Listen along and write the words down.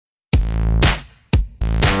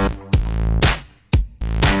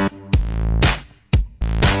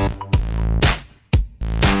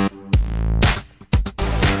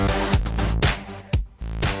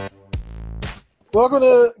Welcome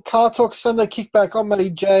to Car Talk Sunday Kickback. I'm Matty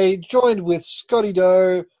J, joined with Scotty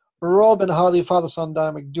Doe, Rob, and Harley, father-son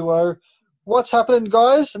dynamic duo. What's happening,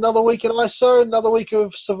 guys? Another week in ISO, another week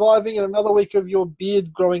of surviving, and another week of your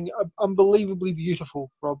beard growing unbelievably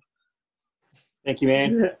beautiful, Rob. Thank you,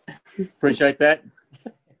 man. Appreciate that.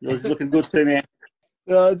 Yours is looking good too, man.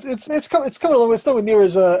 It's coming along. It's nowhere near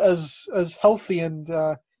as healthy and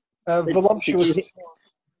voluptuous.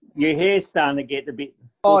 Your hair's starting to get a bit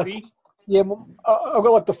fluffy. Yeah, I've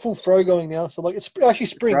got like the full fro going now, so like it's actually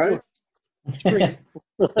spring. Look. Spring.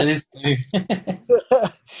 It is too.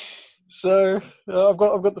 So I've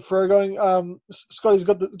got the fro going. Scotty's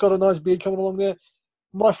got a nice beard coming along there.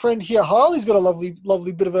 My friend here, Harley's got a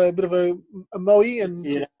lovely bit of a moe, and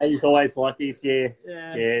yeah, he's always like this. Yeah.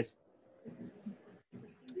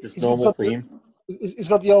 Just normal for him. He's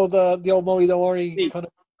got the old moe, don't worry kind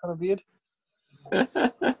of beard.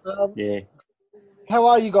 Yeah. How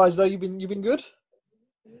are you guys though? You've been good?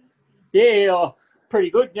 Yeah, pretty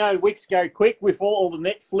good. You know, weeks go quick with all the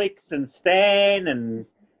Netflix and Stan and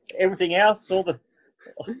everything else.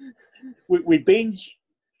 We binge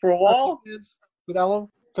for a while. With Alan,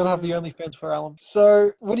 gotta have the OnlyFans for Alan.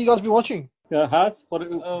 So, what have you guys been watching? Huz,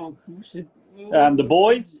 The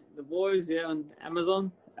Boys. The Boys, yeah, on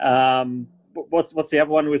Amazon. What's the other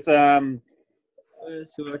one with What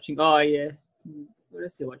else are we watching? Oh yeah. What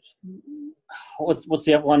else are you watching? What's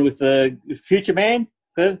the other one with the Future Man?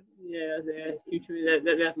 Yeah, Future.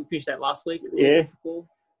 We finished that last week. Yeah.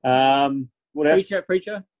 What else?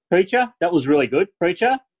 Preacher. That was really good.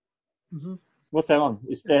 Preacher. Mm-hmm. What's that on?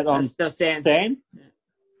 Is that on Stan? Yeah.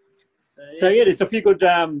 So yeah, there's a few good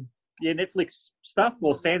Netflix stuff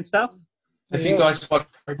or Stan stuff. Have you guys watched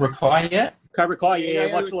Cobra Kai yet? Cobra Kai,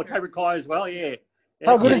 yeah. Watched all the Cobra Kai as well, yeah.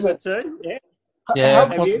 How good is it? Too? Yeah. Yeah,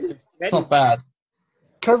 it's not bad.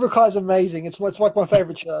 Cobra Kai is amazing. It's like my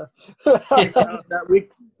favourite show. We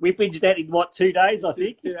binged that in 2 days, I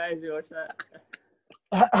think. 2 days we watched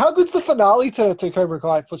that. How good's the finale to Cobra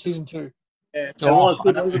Kai for season 2? Yeah, it was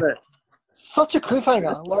good, wasn't it? Such a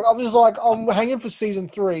cliffhanger. Like I'm hanging for season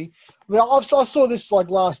 3. I mean, I saw this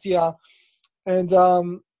like last year, and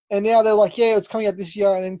now they're like, yeah, it's coming out this year,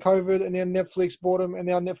 and then COVID, and then Netflix bought them, and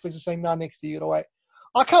now Netflix is saying, nah, next year you gotta wait.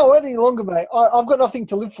 I can't wait any longer, mate. I've got nothing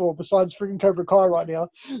to live for besides freaking Cobra Kai right now.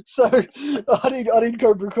 So I need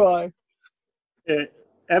Cobra Kai. Yeah,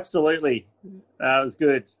 absolutely. It was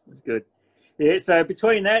good. It's good. Yeah. So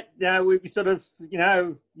between that, we sort of, you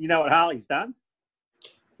know what Harley's done.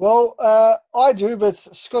 Well, I do, but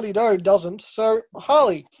Scotty Doe doesn't. So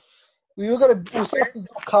Harley, we'll start with the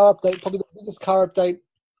car update, probably the biggest car update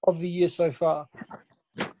of the year so far.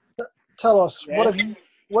 Tell us, what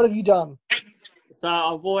have you done? So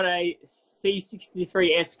I bought a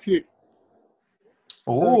C63S coupe.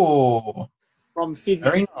 Oh, from Sydney.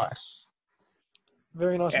 Very nice.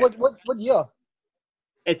 Very nice. Yeah. What year?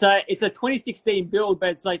 It's a 2016 build, but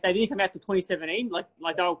it's like they didn't come out to 2017. Like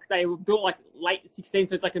they were built like late 16,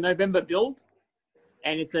 so it's like a November build,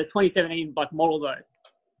 and it's a 2017 like model though.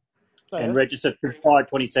 Oh, and registered for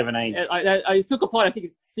 2017. I still applied. I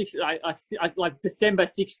think it's like December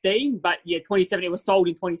 16, but yeah, 2017. It was sold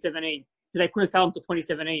in 2017 because they couldn't sell them to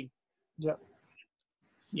 2017. Yeah.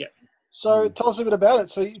 Yeah. So tell us a bit about it.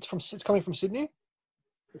 So it's coming from Sydney.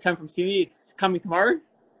 It's coming from Sydney. It's coming tomorrow.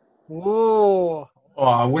 Whoa.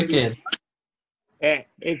 Oh, wicked. Yeah,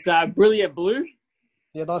 it's brilliant blue.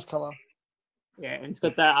 Yeah, nice colour. Yeah, and it's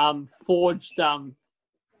got the forged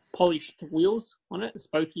polished wheels on it, the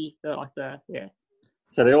spokey, yeah.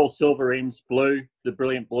 So they're all silver rims, blue, the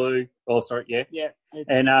brilliant blue. Oh, sorry, yeah. Yeah.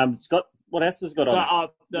 And it's got, what else has it got on?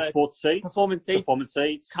 The sports seats. Performance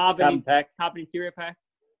seats. Carbon interior pack.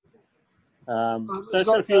 So it's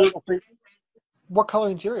got a few little things. What colour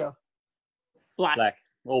interior? Black.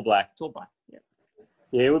 All black. It's all black, yeah.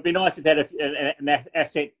 Yeah, it would be nice if it had an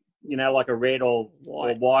asset, like a red or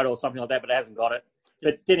white or something like that, but it hasn't got it.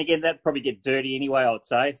 But then again, that'd probably get dirty anyway, I would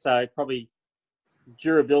say. So probably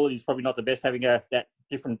durability is probably not the best, having that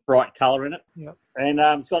different bright colour in it. Yeah. And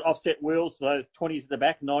it's got offset wheels, so those 20s at the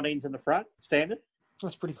back, 19s in the front, standard.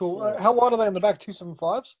 That's pretty cool. How wide are they in the back?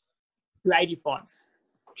 275s? 285s.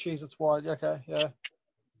 Jeez, that's wide. Okay, yeah.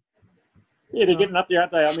 Yeah, they're getting up there,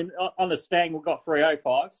 aren't they? I mean, on the Stang, we've got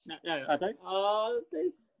 305s. No. Aren't they?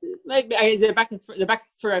 Maybe the back is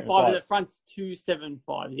 305, and the front's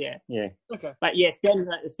 275s. Yeah. Yeah. Okay. But yeah, standard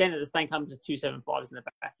the Stang comes with 275s in the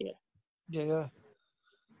back. Yeah. Yeah.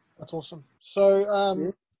 That's awesome.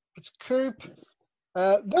 So it's coupe.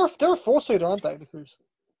 They're a 4-seater, aren't they? The coupes.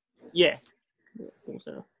 Yeah.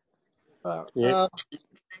 4-seater. Yeah.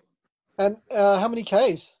 And how many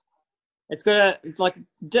Ks? It's got I think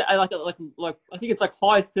it's like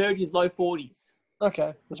high 30s, low 40s.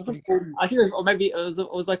 Okay, that's pretty good. I think it was, or maybe it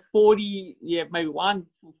was like 40, maybe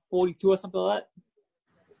 42 or something like that.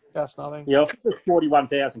 That's nothing. Yeah, I think there's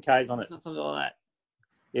 41,000 Ks on it. Something like that.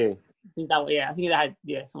 Yeah. I think that. Yeah, I think it had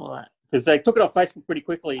something like that. Because they took it off Facebook pretty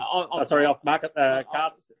quickly. Off market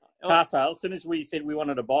car sales. As soon as we said we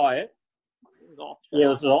wanted to buy it, it was off. Yeah,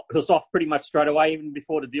 it was off pretty much straight away. Even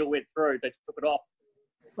before the deal went through, they took it off.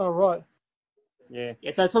 Oh, right. Yeah.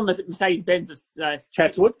 Yeah, so it's from Mercedes-Benz of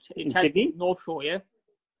Chatswood in Sydney. North Shore, yeah.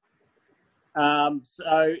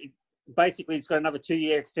 So basically, it's got another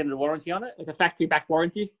 2-year extended warranty on it. Like a factory-back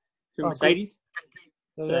warranty through Mercedes.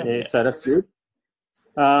 So, so that's good.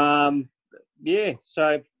 So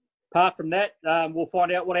apart from that, we'll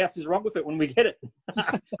find out what else is wrong with it when we get it.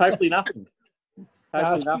 Hopefully nothing.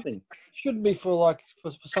 Hopefully nothing. Shouldn't be for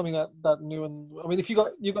something that new. And I mean, if you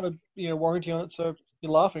got a warranty on it, so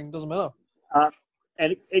you're laughing. Doesn't matter.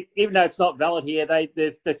 And even though it's not valid here,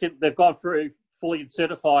 they said they've gone through fully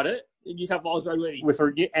certified it. New South Wales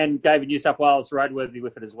roadworthy. And gave a New South Wales roadworthy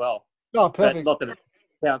with it as well. Oh, perfect. Not that it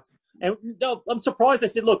counts. And no, I'm surprised they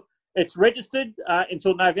said, look, it's registered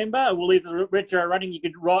until November. We'll leave the rego running. You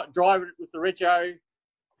can drive it with the rego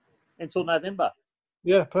until November.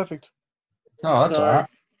 Yeah, perfect. Oh, that's all right.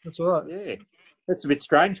 That's all right. Yeah, that's a bit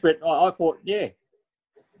strange, but I thought, yeah.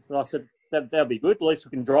 But I said that'll be good. At least we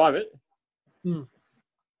can drive it. Hmm.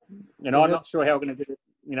 And I'm not sure how we're going to do it,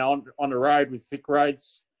 on the road with thick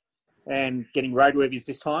roads and getting roadworthies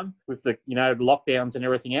this time with the lockdowns and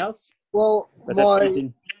everything else. Well, But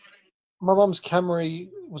my mum's Camry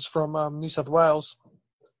was from New South Wales.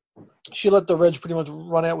 She let the reg pretty much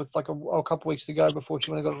run out with a couple of weeks to go before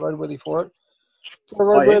she went and got roadworthy for it. Got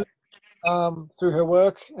roadworthy through her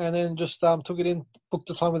work, and then just took it in, booked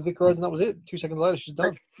the time with Vic Roads, and that was it. 2 seconds later, she's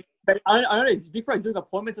done. But I know is Vic Roads doing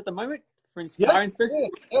appointments at the moment for car inspection?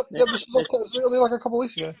 Yep. This was only a couple of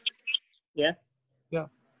weeks ago. Yeah. Yeah.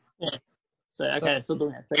 So okay, still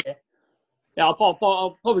doing it. So, yeah, I'll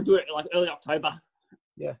probably do it early October.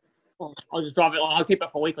 Yeah. I'll just drive it. I'll keep it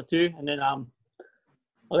for a week or two, and then I'll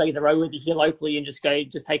go get the roadworthy here locally and just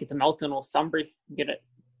take it to Melton or Sunbury and get it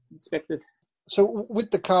inspected. So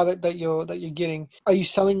with the car that you're getting, are you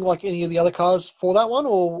selling any of the other cars for that one,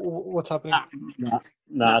 or what's happening?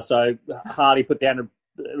 No. So Harley put down a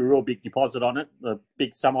real big deposit on it, a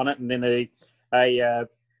big sum on it, and then a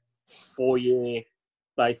 4-year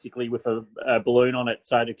basically with a balloon on it,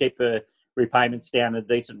 so to keep the repayments down at a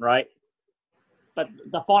decent rate. But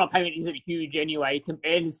the final payment isn't huge anyway, and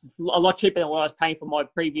it's a lot cheaper than what I was paying for my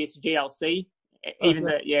previous GLC.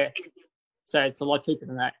 So it's a lot cheaper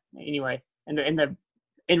than that anyway, and the end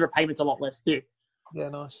repayments a lot less too. Yeah,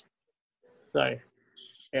 nice. So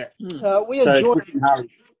yeah, we enjoy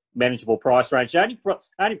manageable price range. The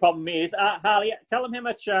only problem is Harley. Tell them how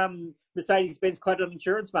much Mercedes-Benz quoted on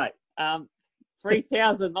insurance, mate.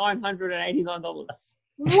 $3,989.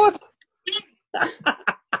 What?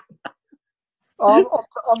 I'm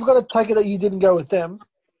going to take it that you didn't go with them.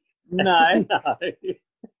 No.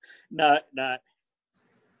 No.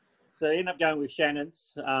 So I ended up going with Shannon's,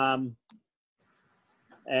 and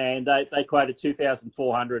they quoted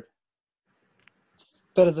 2,400.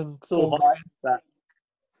 Better than still high, but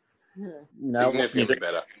significantly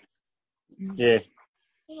better. Yeah.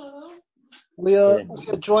 We are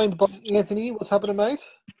joined by Anthony. What's happening, mate?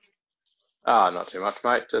 Not too much,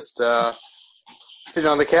 mate. Just sitting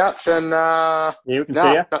on the couch and we can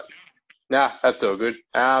see you. That's all good.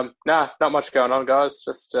 Not much going on, guys.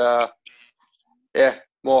 Just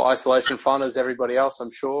more isolation fun as everybody else,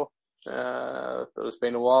 I'm sure. But it's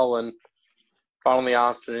been a while, and finally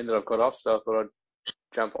afternoon that I've got off, so I thought I'd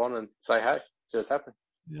jump on and say hey, see what's happening.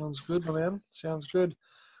 Sounds good, my man. Sounds good.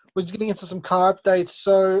 We're just getting into some car updates.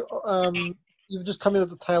 So you've just come in at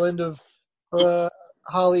the tail end of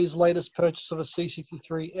Harley's latest purchase of a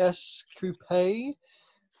C63S coupe.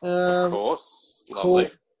 Of course.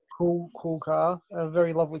 Lovely. Cool car. A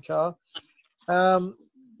very lovely car. You're going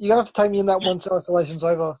to have to take me in that once isolation's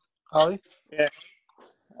over, Harley. Yeah.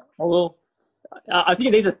 I will. I think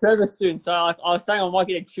it needs a service soon, so I was saying I might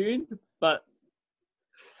get it tuned, but...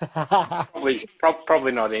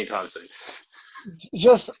 Probably not anytime soon.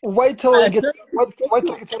 Just wait till it gets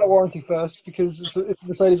out of warranty first, because it's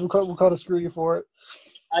Mercedes. We'll kind of screw you for it.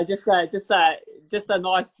 Just a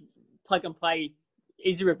nice plug and play,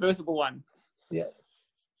 easy reversible one. Yeah.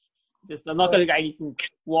 I'm not going to go anything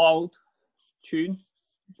wild tune.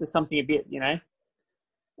 Just something a bit,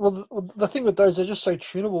 Well, the thing with those, they're just so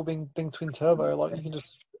tunable, being twin turbo. You can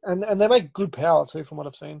just and they make good power too, from what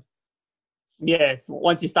I've seen. Yeah.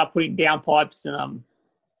 Once you start putting down pipes and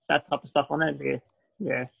that type of stuff on it,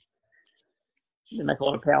 yeah, they make a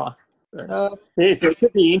lot of power. So it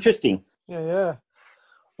could be interesting. Yeah.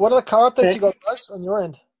 What are the car updates Yeah. you got, guys, on your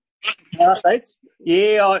end? Updates?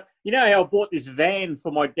 Yeah, you know how I bought this van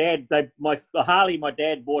for my dad. The Harley my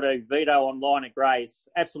dad bought a Vito online at Gray's.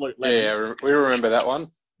 Absolute legend. Yeah, we remember that one.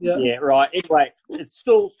 Yeah. Yeah, right. Anyway, it's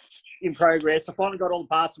still in progress. I finally got all the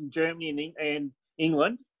parts from Germany and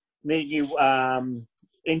England. Then you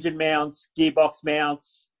engine mounts, gearbox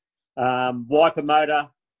mounts, wiper motor,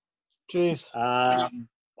 Jeez. a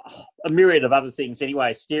myriad of other things.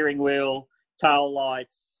 Anyway, steering wheel, tail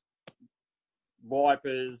lights,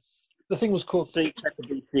 wipers. The thing was cooked. Seats had to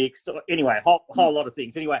be fixed. Anyway, whole lot of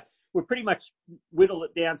things. Anyway, we pretty much whittled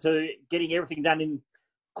it down to getting everything done in.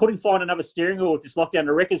 Couldn't find another steering wheel. Just locked down.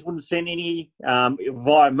 The wreckers wouldn't send any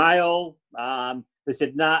via mail. They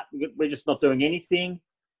said, nah, we're just not doing anything.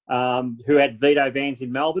 Who had Vito vans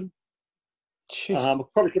in Melbourne. I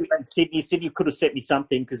probably could have done Sydney. Sydney could have sent me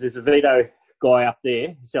something because there's a Vito guy up there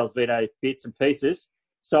who sells Vito bits and pieces.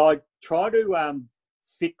 So I tried to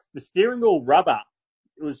fix the steering wheel rubber.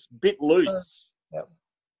 It was a bit loose. Yep.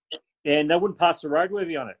 And they wouldn't pass the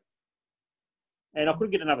roadworthy on it. And I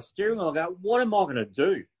couldn't get another steering wheel. I go, what am I going to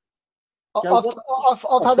do?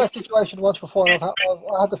 I've had that situation once before, and I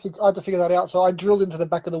had to figure that out. So I drilled into the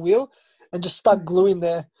back of the wheel and just stuck glue in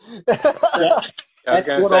there. Yeah. I was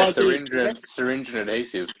going to say did. syringe and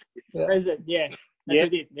adhesive. Yeah. That's what I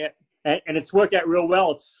did. Yeah. And it's worked out real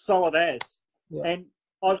well. It's solid as. Yeah. And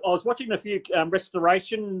I was watching a few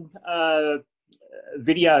restoration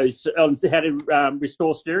videos on how to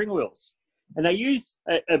restore steering wheels. And they use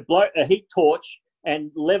a heat torch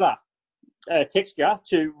and leather texture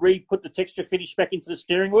to re-put the texture finish back into the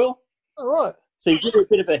steering wheel. All right. So you give it a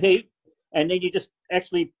bit of a heat, and then you just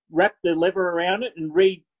actually wrap the leather around it and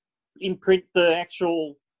re-imprint the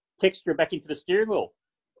actual texture back into the steering wheel.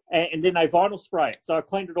 And then they vinyl spray it. So I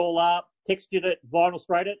cleaned it all up, textured it, vinyl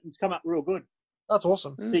sprayed it, and it's come up real good. That's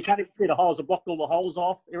awesome. So you can't even see the holes. I blocked all the holes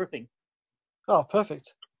off, everything. Oh,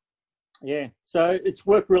 perfect. Yeah, so it's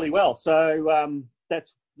worked really well. So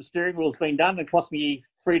that's the steering wheel's been done. It cost me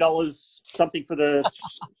 $3 something for the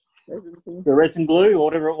resin glue or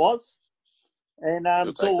whatever it was, and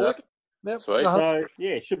it's all working. Yep. Sweet. So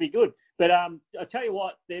yeah, it should be good. But I tell you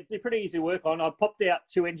what, they're pretty easy to work on. I popped out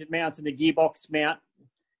 2 engine mounts and a gearbox mount.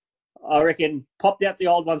 I reckon popped out the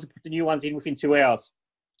old ones and put the new ones in within 2 hours.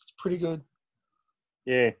 It's pretty good.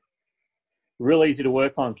 Yeah, real easy to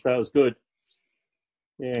work on. So it was good.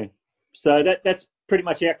 Yeah. So that's pretty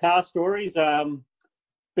much our car stories.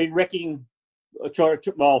 Been wrecking, been trying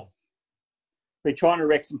to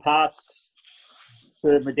wreck some parts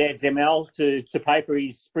for my dad's ML to pay for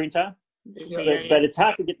his Sprinter. But it's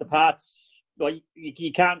hard to get the parts. Like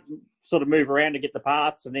you can't sort of move around to get the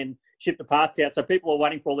parts and then ship the parts out. So people are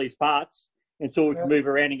waiting for all these parts until we can move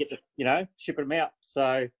around and get ship them out.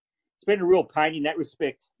 So it's been a real pain in that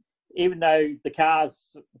respect. Even though the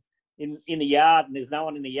car's in the yard and there's no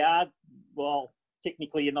one in the yard, well,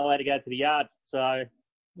 technically you're not allowed to go to the yard. So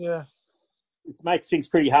yeah, it makes things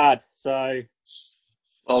pretty hard. So,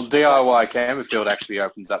 well, DIY Campbellfield actually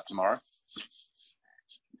opens up tomorrow.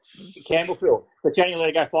 Campbellfield, but you're only allowed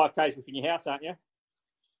to go 5Ks within your house, aren't you?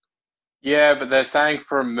 Yeah, but they're saying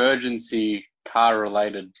for emergency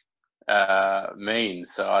car-related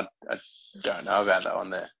means, so I don't know about that one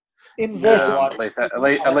there. At least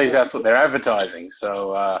that's what they're advertising.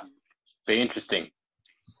 So be interesting.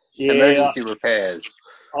 Yeah, emergency repairs.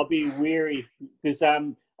 I'll be weary because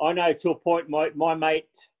I know to a point my mate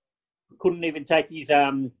couldn't even take his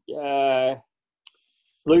Blue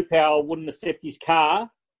Power wouldn't accept his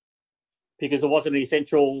car because it wasn't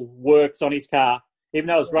essential works on his car. Even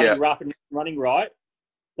though it was running rough and running right,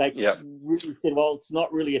 they really said, well, it's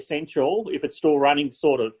not really essential if it's still running,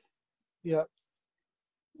 sort of. Yeah.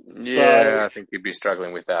 Yeah, So, I think you'd be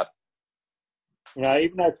struggling with that.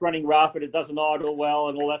 Even though it's running rough and it doesn't idle well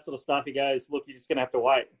and all that sort of stuff, he goes, look, you're just going to have to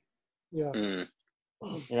wait. Yeah.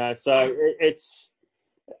 So it's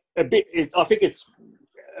a bit, I think it's,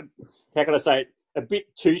 how can I say it, a bit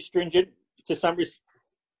too stringent to some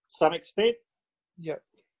extent. Yeah.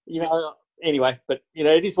 Anyway, but,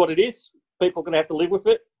 it is what it is. People are going to have to live with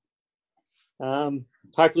it.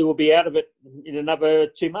 Hopefully we'll be out of it in another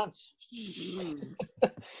 2 months.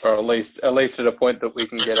 Or at least at a point that we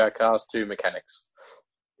can get our cars to mechanics.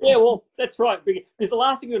 Yeah, well, that's right. Because the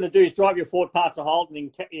last thing you're going to do is drive your Ford past the Holden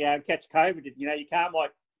and catch COVID. You can't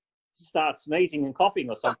start sneezing and coughing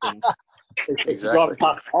or something. Exactly. Driving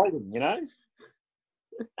past the Holden,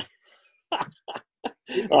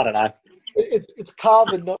 I don't know. It's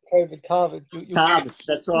carbon, not COVID. Carbon. Carbon.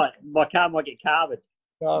 That's right. My car might get carbon.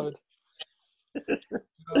 Carbon.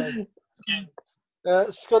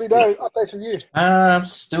 Scotty Doe, updates with you. I'm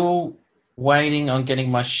still waiting on getting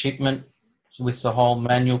my shipment with the whole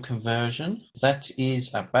manual conversion. That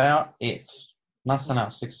is about it. Nothing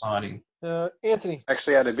else exciting. Anthony.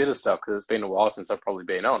 Actually, I had a bit of stuff because it's been a while since I've probably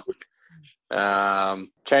been on.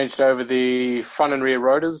 Changed over the front and rear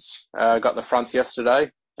rotors. Got the fronts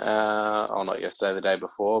yesterday. Not yesterday, the day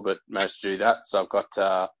before, but managed to do that. So I've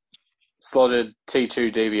got slotted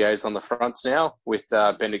T2 DVAs on the fronts now with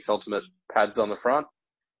Bendix Ultimate pads on the front.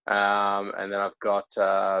 And then I've got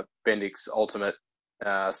Bendix Ultimate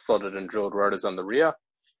slotted and drilled rotors on the rear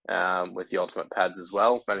with the Ultimate pads as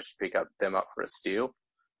well. Managed to pick them up for a steal.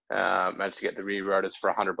 Managed to get the rear rotors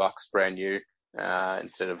for $100 brand new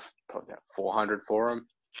instead of probably about $400 for them.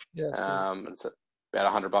 Yeah. It's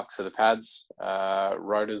about $100 for the pads.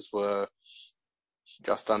 Rotors were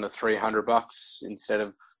just under $300 instead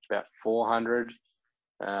of about $400.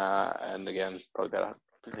 And again, probably about,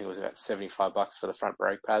 I think it was about $75 for the front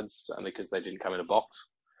brake pads, only because they didn't come in a box.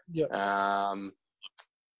 Yeah.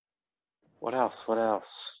 What else?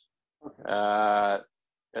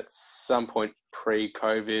 At some point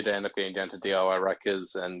pre-COVID, I ended up getting down to DIY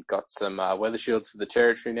wreckers and got some weather shields for the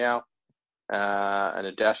Territory now, and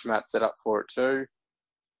a dash mat set up for it too.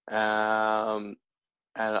 And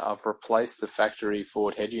I've replaced the factory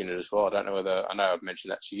Ford head unit as well. I know I've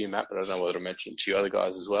mentioned that to you, Matt, but I don't know whether I mentioned it to you other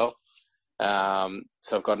guys as well.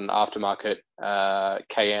 So I've got an aftermarket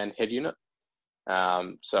Cayenne head unit.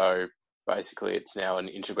 So basically it's now an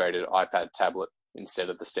integrated iPad tablet instead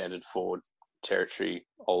of the standard Ford Territory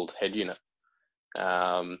old head unit.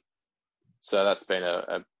 So that's been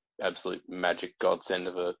a absolute magic godsend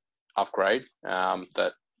of a upgrade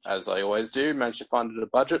that, as I always do, managed to find at a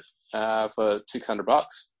budget for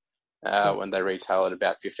 $600 when they retail at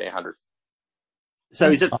about $1,500.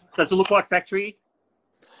 So does it look like factory,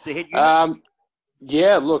 the head unit?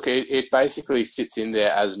 Yeah, look, it basically sits in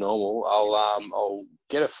there as normal. I'll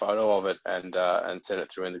get a photo of it and send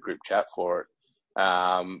it through in the group chat for it.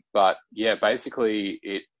 But yeah, basically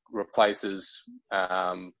it replaces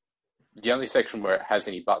the only section where it has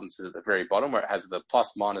any buttons is at the very bottom, where it has the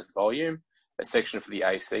plus minus volume, a section for the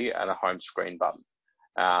AC, and a home screen button.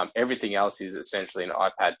 Everything else is essentially an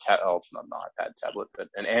not an iPad tablet, but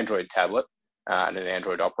an Android tablet and an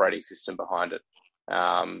Android operating system behind it.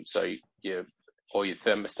 So all your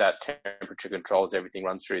thermostat, temperature controls, everything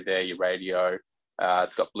runs through there. Your radio,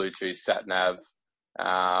 it's got Bluetooth, sat nav.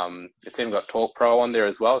 It's even got Talk Pro on there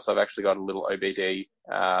as well. So I've actually got a little OBD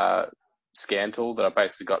scan tool that I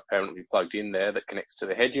basically got permanently plugged in there that connects to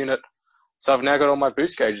the head unit. So I've now got all my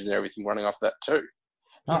boost gauges and everything running off that too.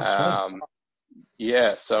 Oh, sweet.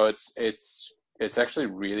 Yeah, so it's actually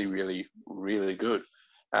really, really, really good.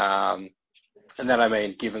 And then, I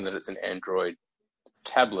mean, given that it's an Android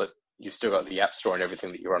tablet, you've still got the App Store and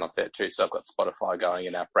everything that you run off there too. So I've got Spotify going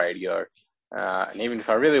and app radio. And even if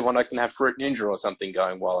I really want, I can have Fruit Ninja or something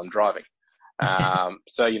going while I'm driving.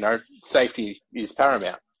 So, safety is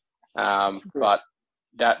paramount. But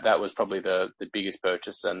that was probably the biggest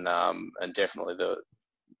purchase and definitely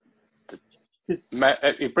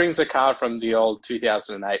it brings a car from the old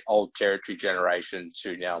 2008 old Territory generation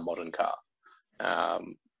to now a modern car.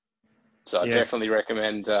 So I definitely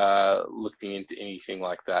recommend looking into anything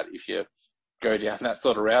like that if you go down that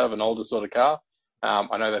sort of route of an older sort of car.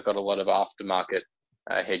 I know they've got a lot of aftermarket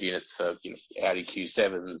head units for Audi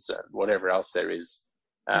Q7s and whatever else there is.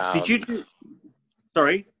 Did you do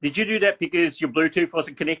that because your Bluetooth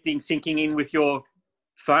wasn't syncing in with your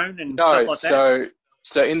phone and stuff like that?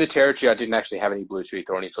 So in the Territory, I didn't actually have any Bluetooth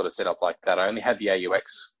or any sort of setup like that. I only had the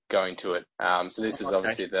AUX going to it. So this is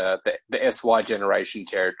obviously the SY generation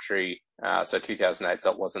Territory. So 2008,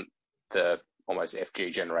 so it wasn't the almost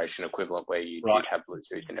FG generation equivalent where you did have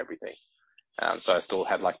Bluetooth and everything. So I still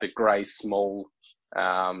had like the grey small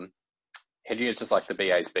head units, just like the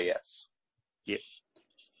BA's BFs. Yep.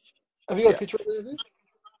 Have you got a picture of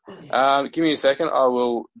this? Give me a second. I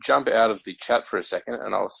will jump out of the chat for a second,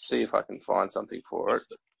 and I'll see if I can find something for it.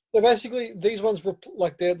 So basically, these ones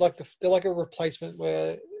they're like a replacement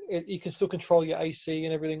where you can still control your AC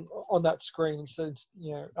and everything on that screen. So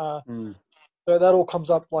so that all comes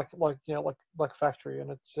up like factory,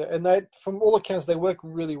 and they, from all accounts, they work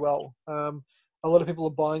really well. A lot of people are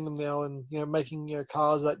buying them now and making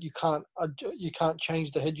cars that you can't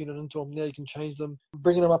change the head unit into them. Now you can change them,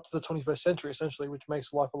 bringing them up to the 21st century essentially, which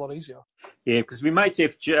makes life a lot easier. Yeah, because we mate's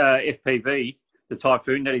FPV, the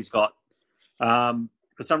Typhoon that he's got,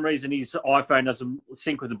 for some reason his iPhone doesn't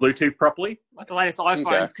sync with the Bluetooth properly. Like the latest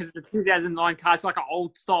iPhones, because the 2009 car, it's like an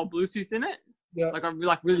old style Bluetooth in it. Yeah. Like a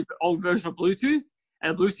really old version of Bluetooth,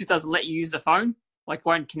 and the Bluetooth doesn't let you use the phone,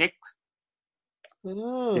 won't connect.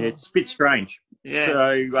 Oh. Yeah, it's a bit strange. Yeah.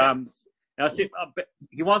 So, Now, but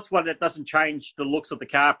he wants one that doesn't change the looks of the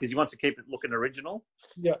car because he wants to keep it looking original.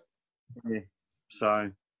 Yeah. So.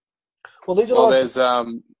 Well, these are there's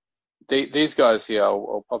these guys here.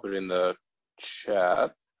 I'll pop it in the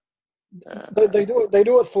chat. They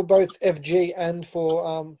do it for both FG and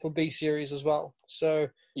for B series as well. So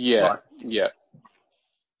yeah.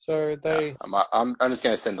 So they. I'm just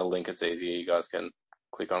going to send the link. It's easier. You guys can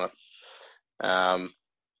click on it.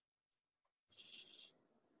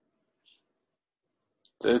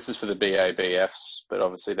 This is for the BABFs, but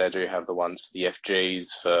obviously they do have the ones for the FGs,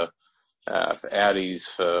 for Audis,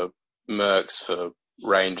 for Mercs, for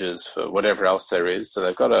Rangers, for whatever else there is. So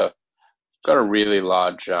they've got a really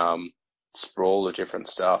large sprawl of different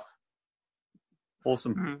stuff.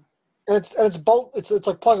 Awesome. Mm-hmm. And it's bolt. It's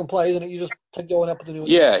like plug and play, isn't it? You just take your one up and do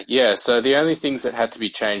it. Yeah. So the only things that had to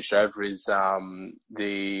be changed over is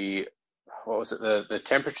the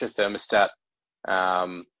temperature thermostat.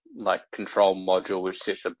 Like control module which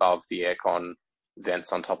sits above the aircon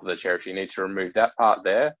vents on top of the Cherokee. You need to remove that part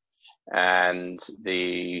there, and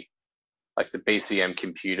the BCM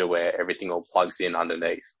computer where everything all plugs in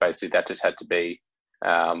underneath. Basically, that just had to be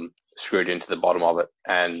screwed into the bottom of it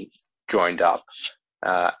and joined up.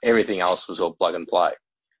 Everything else was all plug and play,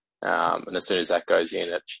 and as soon as that goes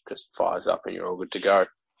in, it just fires up and you're all good to go.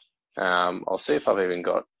 I'll see if I've even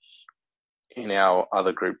got in our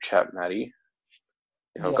other group chat, Maddie.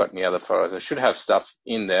 If I've got any other photos, I should have stuff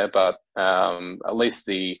in there, but at least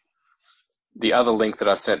the other link that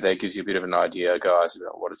I've sent there gives you a bit of an idea, guys,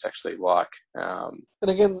 about what it's actually like. And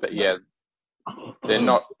again, but yeah, they're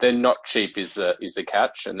not cheap is the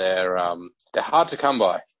catch, and they're hard to come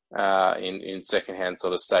by in secondhand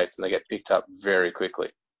sort of states, and they get picked up very quickly.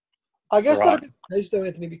 I guess that a bit is though,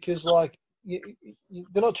 Anthony, because like they're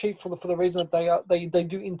not cheap for the reason that they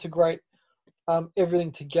do integrate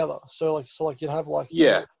everything together. So you'd have like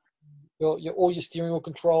your all your steering wheel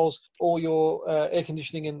controls, all your air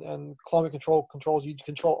conditioning and climate controls you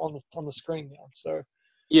control on the screen now. So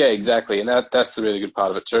yeah, exactly, and that's the really good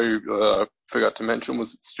part of it too. Forgot to mention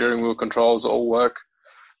was that steering wheel controls all work,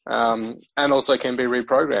 and also can be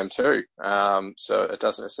reprogrammed too. So it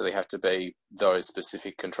doesn't necessarily have to be those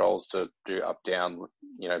specific controls to do up, down,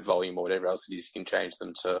 volume or whatever else it is. You can change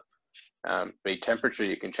them to be temperature.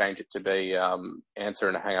 You can change it to be answer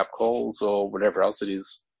and hang up calls or whatever else it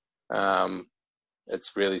is.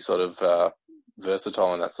 It's really sort of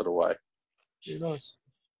versatile in that sort of way. Very nice.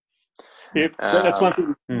 Yep, that's one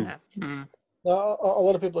thing. A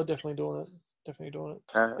lot of people are definitely doing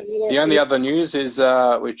it. The only other news is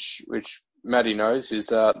which Maddie knows is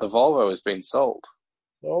the Volvo has been sold.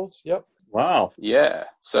 Sold? Yep. Wow. Yeah.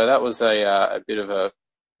 So that was a bit of a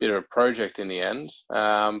project in the end,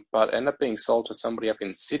 but ended up being sold to somebody up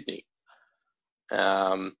in Sydney.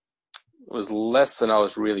 It was less than I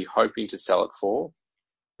was really hoping to sell it for,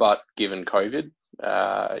 but given COVID,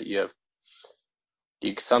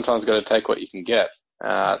 you sometimes got to take what you can get.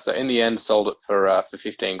 So in the end, sold it for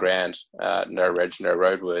 $15,000, no reg, no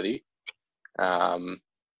roadworthy, and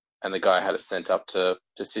the guy had it sent up to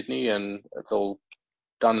Sydney, and it's all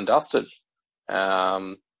done and dusted.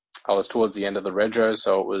 I was towards the end of the rego,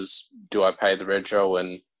 so it was, do I pay the rego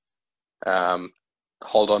and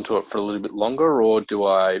hold on to it for a little bit longer, or do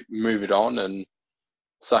I move it on and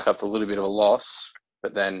suck up a little bit of a loss,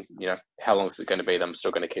 but then, how long is it going to be that I'm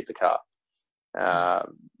still going to keep the car?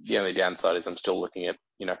 The only downside is I'm still looking at,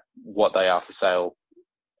 what they are for sale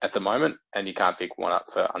at the moment, and you can't pick one up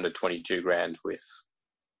for under $22,000 with,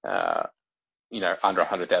 under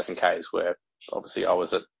 100,000 Ks, where obviously I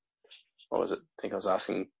was at, I think I was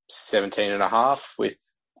asking 17.5 with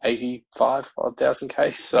 85,000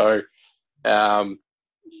 Ks. So,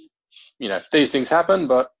 these things happen,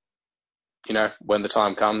 but, when the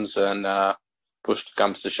time comes and push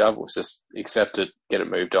comes to shove, we'll just accept it, get it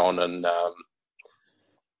moved on, and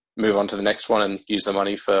move on to the next one and use the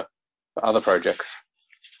money for other projects.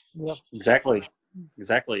 Yep. Exactly.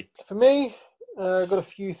 For me, I've got a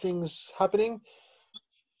few things happening.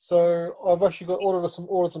 So I've actually ordered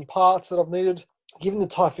some parts that I've needed. Giving the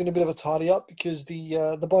Typhoon a bit of a tidy up because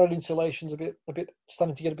the bonnet insulation's a bit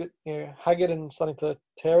starting to get a bit haggard and starting to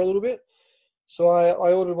tear a little bit. So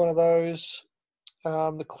I ordered one of those,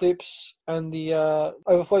 the clips and the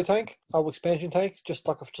overflow tank, expansion tank, just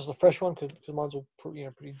a fresh one because mine's all pretty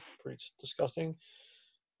disgusting.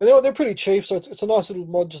 And they're pretty cheap, so it's a nice little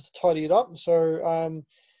mod just to tidy it up. So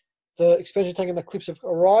the expansion tank and the clips have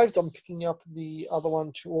arrived. I'm picking up the other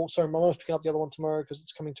one my mom's picking up the other one tomorrow because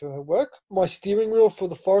it's coming to her work. My steering wheel for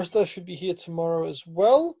the Forester should be here tomorrow as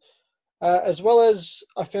well as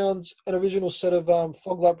I found an original set of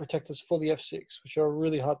fog light protectors for the F6, which are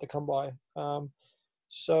really hard to come by.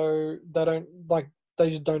 so they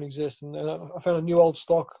just don't exist. And I found a new old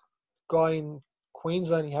stock guy in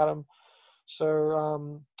Queensland. He had them,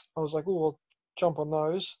 so I was like, oh, I'll jump on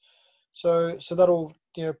those. So that'll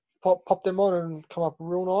pop them on and come up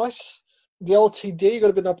real nice. The LTD got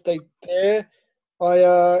a bit of an update there.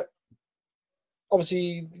 I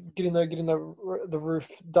obviously getting the roof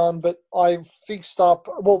done, but I fixed up.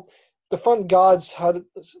 Well, the front guards had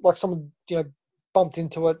like someone bumped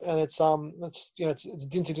into it, and it's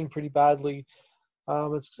dented in pretty badly.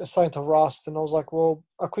 It's starting to rust, and I was like, well,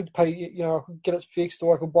 I could pay, I could get it fixed,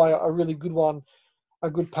 or I could buy a really good one, a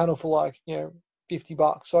good panel for like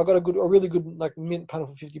 $50. So I got a really good like mint panel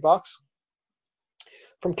for $50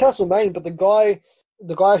 from Castlemaine, but the guy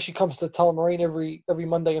actually comes to Tullamarine every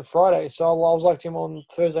Monday and Friday. So I was like to him on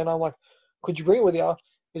Thursday, and I'm like, could you bring it with you?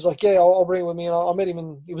 He's like, yeah, I'll bring it with me. And I met him,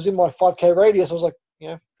 and he was in my 5K radius. I was like,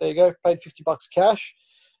 there you go, paid $50 cash.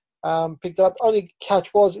 Picked it up. Only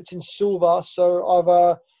catch was it's in silver,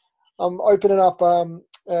 so I'm opening up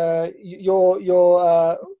your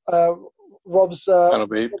Rob's. That'll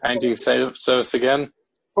be painting service again.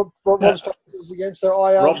 Rob's paintings again. So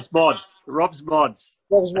I Rob's mods.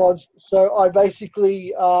 So I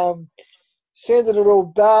basically sanded it all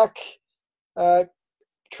back,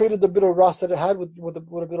 treated the bit of rust that it had with a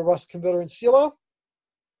bit of rust converter and sealer.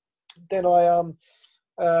 Then I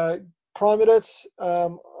primed it.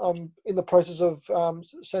 I'm in the process of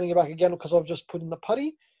sanding it back again because I've just put in the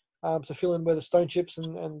putty to fill in where the stone chips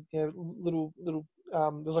and little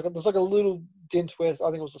there's like a little dent where I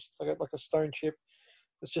think it was just like a stone chip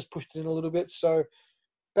that's just pushed it in a little bit. So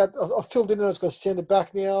I've filled it in. I was going to sand it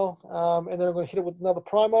back now, and then I'm going to hit it with another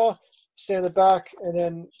primer, sand it back, and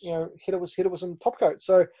then hit it with some top coat.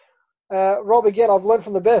 So Rob, again, I've learned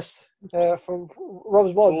from the best from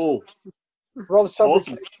Rob's mods. Ooh. Rob's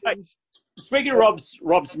Awesome. fabrications. Hey, speaking of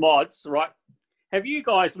Rob's mods, right? Have you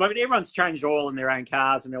guys? I mean, everyone's changed oil in their own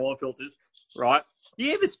cars and their oil filters, right? Do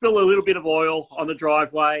you ever spill a little bit of oil on the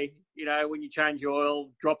driveway? When you change your oil,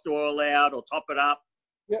 drop the oil out or top it up.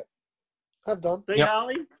 Yep, I've done. Do you,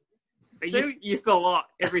 Harley? You spill a lot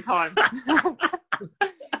every time.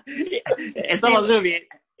 It's not a little bit.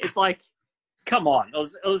 It's like, come on.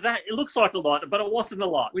 It looks like a lot, but it wasn't a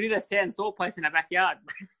lot. We need a sand salt place in our backyard.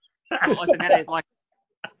 Like the amount of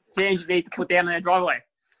sand you need to put down in the driveway.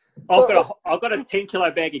 I've got a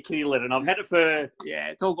 10-kilo bag of kitty litter, and I've had it for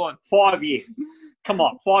it's all gone. 5 years. Come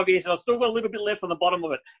on, 5 years, and I've still got a little bit left on the bottom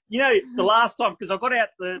of it. The last time, because I got out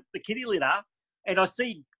the kitty litter, and I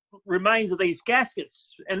see remains of these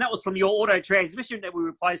gaskets, and that was from your auto transmission that we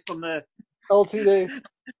replaced from the LTD.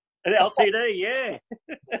 An LTD, yeah.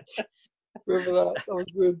 Remember that? That was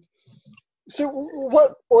good. So,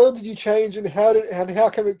 what oil did you change, and how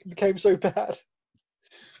come it became so bad?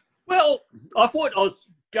 Well, I thought I was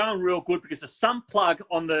going real good because the sump plug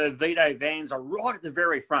on the Vito vans are right at the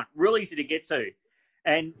very front, real easy to get to,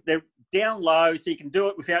 and they're down low, so you can do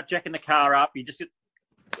it without jacking the car up. You just,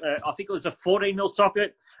 I think it was a 14mm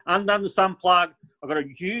socket, undone the sump plug. I got a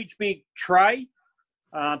huge big tray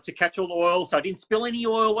to catch all the oil, so I didn't spill any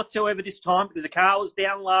oil whatsoever this time because the car was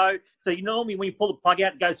down low. So normally when you pull the plug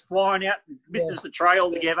out, it goes flying out and misses the tray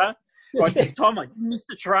altogether. Right, this time I missed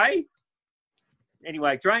the tray.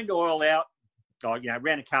 Anyway, drained the oil out.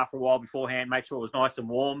 Ran the car for a while beforehand, made sure it was nice and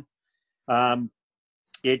warm. Drained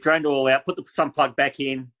the oil out, put the sump plug back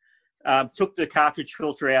in, took the cartridge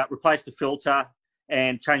filter out, replaced the filter,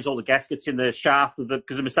 and changed all the gaskets in the shaft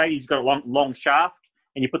because the Mercedes has got a long shaft,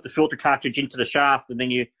 and you put the filter cartridge into the shaft, and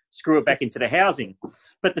then you screw it back into the housing.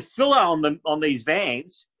 But the filler on these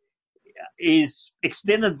vans is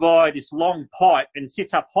extended via this long pipe and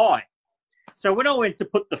sits up high. So when I went to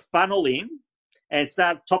put the funnel in and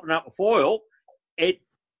started topping up with oil, it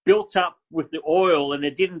built up with the oil and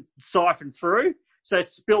it didn't siphon through. So it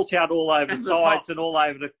spilt out all over the sides and all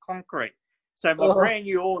over the concrete. So my brand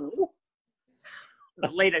new oil... The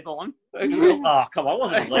litre gone. Oh, come on, it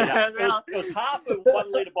wasn't a litre. It was half of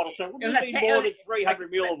 1 litre bottle, so it wouldn't have been more than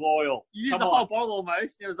 300ml of oil. You used the whole bottle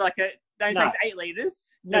almost. It was like it takes 8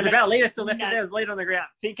 litres. There's about a litre still left in there. There's a litre on the ground.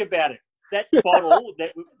 Think about it. That bottle,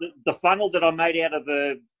 the funnel that I made out of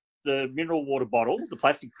the mineral water bottle, the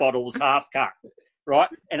plastic bottle, was half cut, right?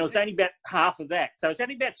 And it was only about half of that. So it's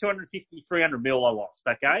only about 250, 300ml I lost,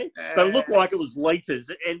 okay? But it looked like it was litres.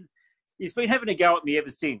 And he's been having a go at me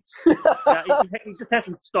ever since. He just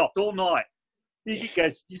hasn't stopped all night. He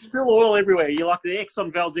goes, you spill oil everywhere. You're like the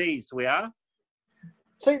Exxon Valdez, we are.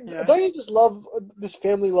 See, don't you just love this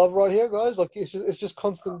family love right here, guys? Like, it's just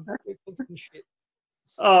constant shit.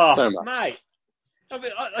 Oh, so much. Mate. I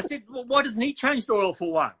mean, I said, well, why doesn't he change the oil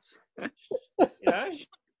for once?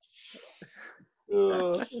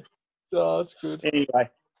 Oh, that's good. Anyway,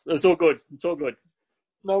 it's all good. It's all good.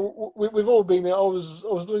 No, we've all been there. I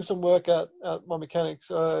was doing some work at my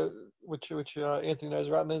mechanics, which Anthony knows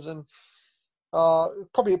Ratners, and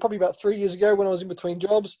probably about 3 years ago when I was in between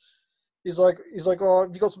jobs, he's like, oh,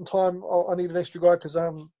 have you got some time? I need an extra guy because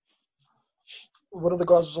one of the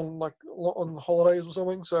guys was on holidays or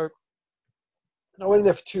something. So I went in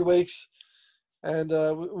there for 2 weeks and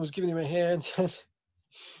was giving him a hand.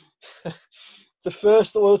 The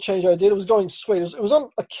first oil change I did, it was going sweet. It was on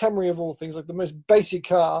a Camry of all things, like the most basic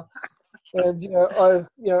car. And I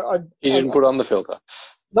didn't put on the filter.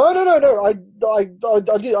 No. I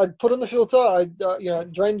did. I put on the filter. I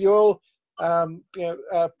drained the oil.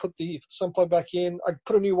 Put the sump plug back in. I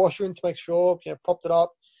put a new washer in to make sure. Popped it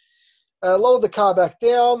up. Lowered the car back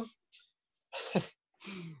down.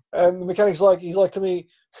 And the mechanic's he's like to me,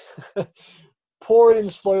 pour it in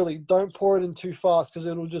slowly. Don't pour it in too fast because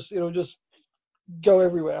it'll just go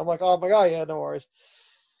everywhere. I'm like, oh my god, yeah, no worries.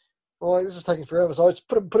 Well, this is taking forever. So I just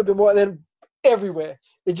put a bit more, and then everywhere.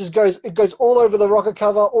 It just goes. It goes all over the rocker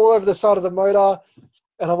cover, all over the side of the motor,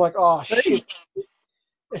 and I'm like, oh shit.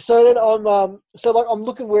 So then I'm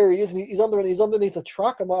looking where he is, and he's underneath a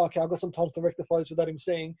truck. I'm like, okay, I've got some time to rectify this without him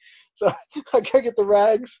seeing. So I go get the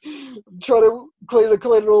rags, try to clean it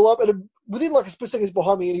all up, and within like a split second he's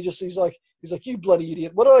behind me, and he's like, you bloody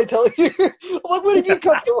idiot! What did I tell you? I'm like, where did you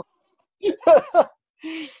come from?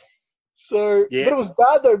 So, Yeah. But it was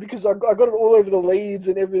bad though because I got it all over the leads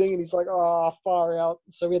and everything, and he's like, "Ah, far out."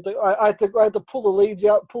 So I had to pull the leads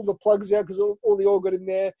out, pull the plugs out because all the oil got in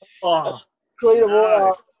there. Oh, Clean them all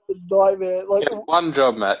out. Nightmare. You had one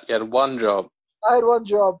job, Matt. You had one job. I had one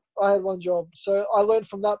job. So I learned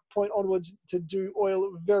from that point onwards to do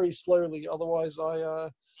oil very slowly. Otherwise, I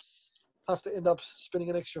have to end up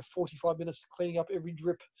spending an extra 45 minutes cleaning up every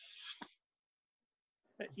drip.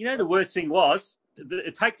 The worst thing was,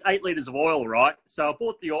 it takes 8 litres of oil, right? So I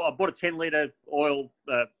bought a 10-litre oil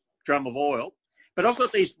drum of oil, but I've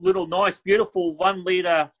got these little nice, beautiful 1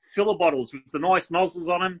 litre filler bottles with the nice nozzles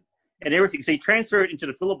on them and everything. So you transfer it into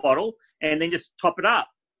the filler bottle and then just top it up.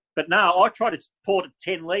 But no, I tried to pour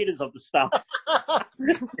 10 litres of the stuff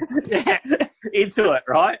into it,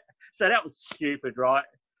 right? So that was stupid, right?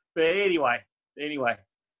 But anyway,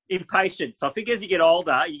 impatience. I think as you get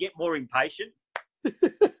older, you get more impatient.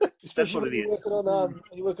 Especially when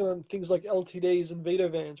you're working on things like LTDs and Vito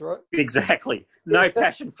vans, right? Exactly. No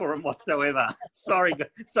passion for them whatsoever. Sorry,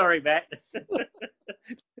 Matt.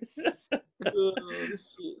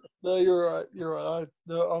 No, you're right.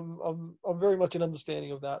 I'm very much an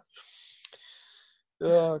understanding of that.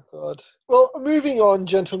 Oh God. Well, moving on,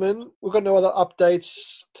 gentlemen. We've got no other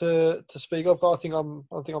updates to speak of. I think I'm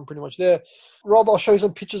pretty much there. Rob, I'll show you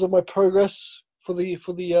some pictures of my progress for the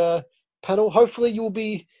panel. Hopefully, you'll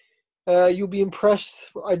be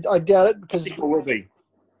impressed. I doubt it because I think it will be.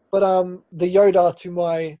 But the Yoda to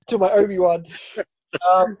my Obi-Wan,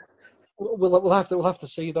 we'll have to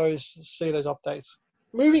see those updates.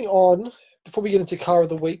 Moving on, before we get into car of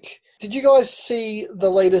the week, did you guys see the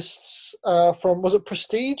latest from, was it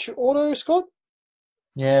Prestige Auto, Scott?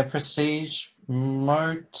 Yeah, Prestige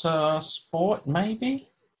Motorsport,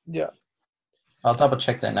 maybe. Yeah. I'll double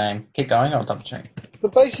check their name. Keep going. I'll double check.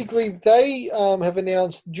 But basically, they have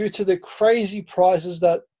announced, due to the crazy prices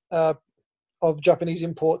that of Japanese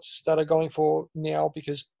imports that are going for now,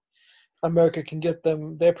 because America can get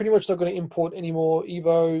them, they're pretty much not going to import any more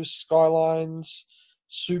Evos, Skylines,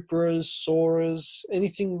 Supras, Soras,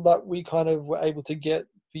 anything that we kind of were able to get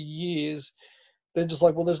for years. They're just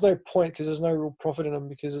like, well, there's no point because there's no real profit in them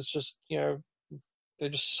because it's just, they're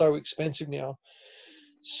just so expensive now.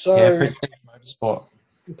 So yeah, Prestige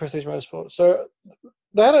Motorsport. So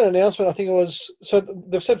they had an announcement, I think it was, so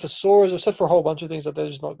they've said for Soras, they've said for a whole bunch of things that they're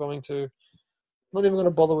just not even going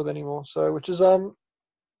to bother with anymore. So, which is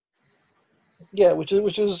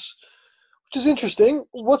interesting.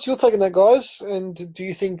 What's your take on that, guys? And do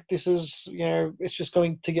you think this is, it's just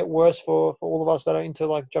going to get worse for all of us that are into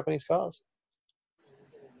like Japanese cars?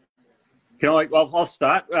 I'll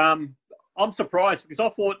start. I'm surprised because I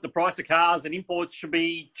thought the price of cars and imports should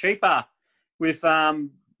be cheaper with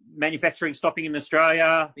manufacturing stopping in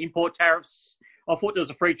Australia, import tariffs. I thought there was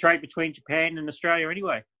a free trade between Japan and Australia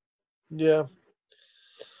anyway. Yeah.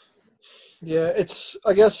 Yeah, it's,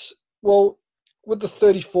 I guess, well, with the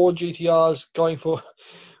 34 GTRs going for,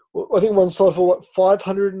 I think one sold for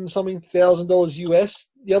 $500 and something thousand US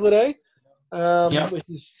the other day,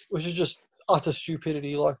 which is just utter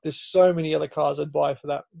stupidity. Like, there's so many other cars I'd buy for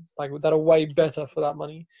that, like that are way better for that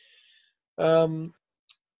money. It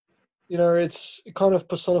kind of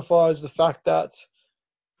personifies the fact that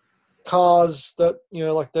cars that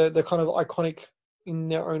like they're kind of iconic in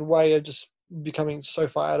their own way, are just becoming so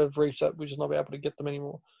far out of reach that we're just not able to get them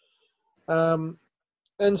anymore.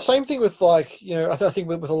 And same thing with like, I think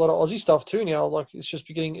with a lot of Aussie stuff too now. Like it's just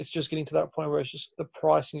getting to that point where it's just the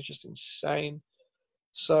pricing is just insane.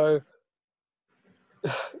 So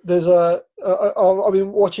there's I've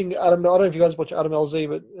been watching Adam. I don't know if you guys watch Adam LZ,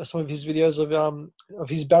 but some of his videos of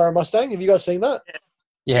his Barra Mustang. Have you guys seen that?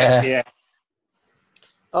 Yeah.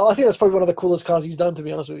 I think that's probably one of the coolest cars he's done, to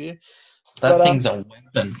be honest with you. That thing's a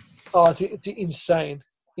weapon. Oh, it's insane.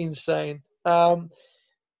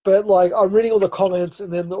 But like I'm reading all the comments,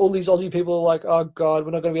 and then all these Aussie people are like, "Oh God,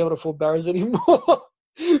 we're not going to be able to afford Barras anymore."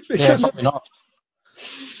 Yeah, probably not.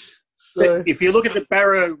 So, but if you look at the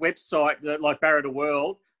Barra website, like Barra the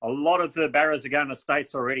World, a lot of the Barras are going to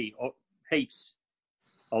States already, heaps.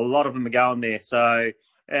 A lot of them are going there. So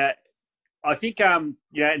I think, and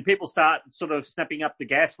people start sort of snapping up the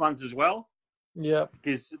gas ones as well. Yeah.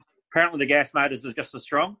 Because apparently the gas motors are just as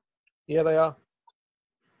strong. Yeah, they are.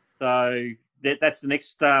 So that's the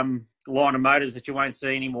next line of motors that you won't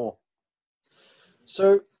see anymore.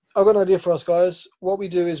 So I've got an idea for us, guys. What we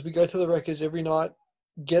do is we go to the wreckers every night.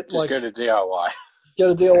 Go to DIY. Get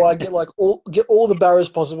a DIY. Get all the Barras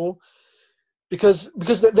possible, because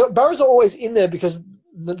the Barras are always in there because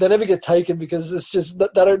they never get taken because it's just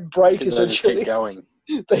that they don't break. Because they just keep going.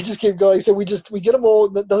 They just keep going. So we get them all.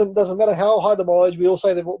 That doesn't matter how high the mileage. We all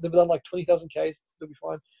say they've done like 20,000 Ks. They'll be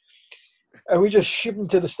fine. And we just ship them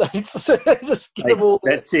to the States. Just get them all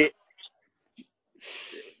there. That's it.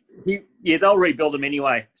 Yeah, they'll rebuild them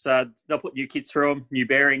anyway. So they'll put new kits through them, new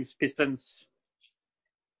bearings, pistons,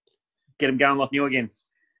 get them going like new again.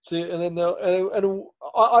 See, and then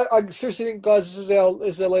I seriously think, guys, this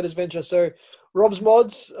is our latest venture. So Rob's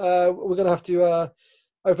Mods, we're gonna have to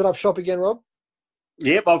open up shop again, Rob.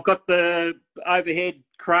 Yep, I've got the overhead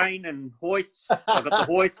crane and hoists. I've got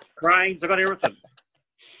the hoists, cranes. I've got everything.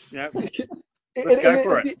 Let's go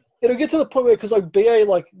for it. It'll get to the point where, because like BA,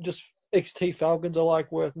 like just XT Falcons are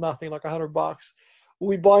like worth nothing, like $100.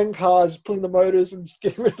 We'll be buying cars, pulling the motors, and just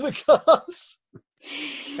getting rid of the cars.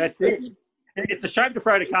 That's it. It's a shame to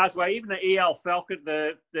throw the cars away. Even the EL Falcon,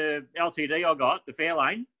 the LTD I got, the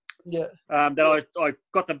Fairlane. Yeah. That I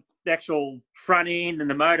got the actual front end and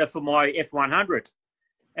the motor for my F100,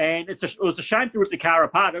 and it was a shame to rip the car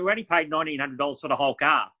apart. We only paid $1,900 for the whole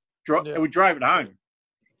car. We drove it home,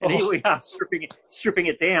 and here we are stripping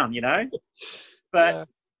it down. But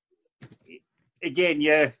again,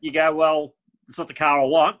 you go, well, it's not the car I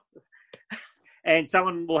want. And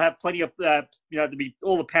someone will have plenty of, there'll be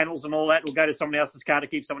all the panels and all that will go to someone else's car to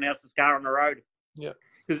keep someone else's car on the road. Yeah.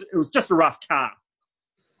 Because it was just a rough car.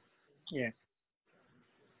 Yeah.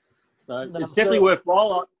 So it's definitely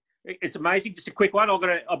worthwhile. It's amazing. Just a quick one.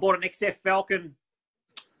 I bought an XF Falcon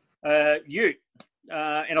Ute,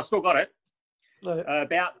 and I still got it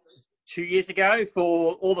about 2 years ago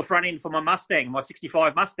for all the front end for my Mustang, my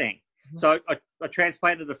 65 Mustang. Mm-hmm. So I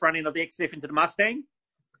transplanted the front end of the XF into the Mustang.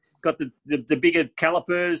 Got the bigger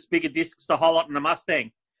calipers, bigger discs, the whole lot in the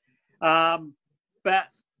Mustang. But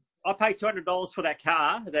I paid $200 for that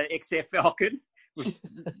car, the XF Falcon, which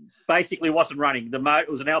basically wasn't running. It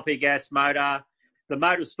was an LP gas motor. The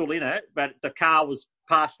motor's still in it, but the car was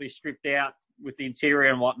partially stripped out with the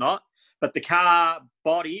interior and whatnot. But the car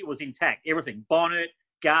body was intact, everything. Bonnet,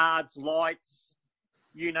 guards, lights,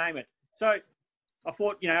 you name it. So I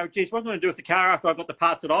thought, geez, what am I going to do with the car after I got the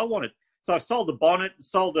parts that I wanted? So I sold the bonnet,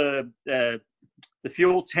 sold the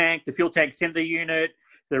fuel tank center unit,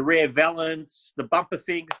 the rear valance, the bumper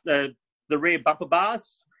thing, the rear bumper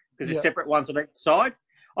bars, because there's separate ones on each side.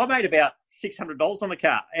 I made about $600 on the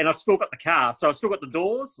car, and I still got the car. So I still got the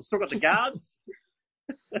doors, I still got the guards.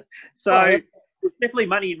 So there's definitely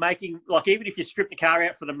money in making, like even if you strip the car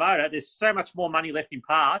out for the motor, there's so much more money left in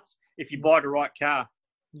parts if you buy the right car.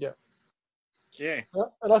 Yeah. Yeah.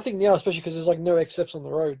 And I think now, especially because there's like no XFs on the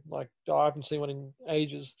road, like I haven't seen one in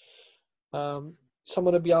ages.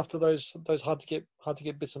 Someone would be after those hard to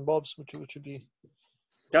get bits and bobs, which would be.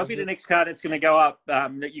 That'll be the next car that's going to go up.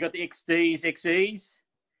 You got the XDs, XEs,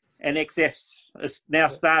 and XFs are now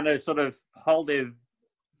starting to sort of hold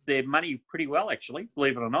their money pretty well, actually,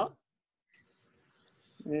 believe it or not.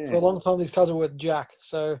 Yeah. For a long time, these cars are worth jack.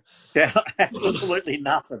 So. Yeah, absolutely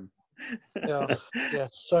nothing. yeah,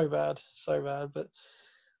 so bad. But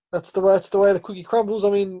that's the way the cookie crumbles. I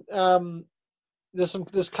mean,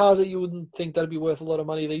 there's cars that you wouldn't think that'd be worth a lot of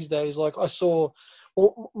money these days. Like I saw,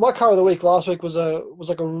 my car of the week last week was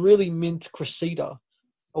like a really mint Cressida,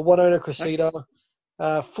 a one owner Cressida,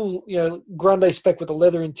 full grande spec with a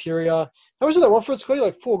leather interior. How much did that one for? It's got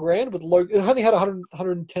like $4,000 with low. It only had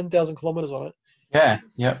 110,000 kilometers on it. Yeah.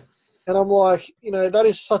 Yep. And I'm like, that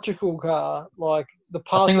is such a cool car. Like the I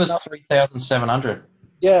parts think it in was that, 3,700.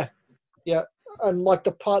 yeah, yeah. And like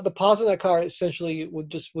the parts in that car essentially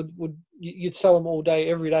would you'd sell them all day,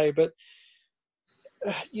 every day. But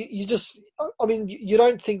you just, I mean, you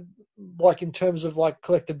don't think like in terms of like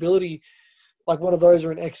collectability, like one of those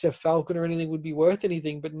or an XF Falcon or anything would be worth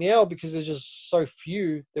anything. But now because there's just so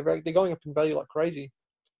few, they're going up in value like crazy.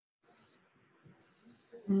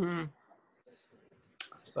 Mm-hmm.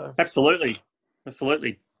 So Absolutely.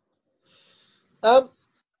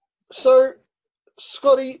 So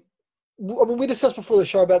Scotty, I mean, we discussed before the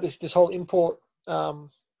show about this whole import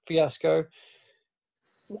fiasco.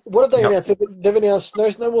 What have they announced? They've announced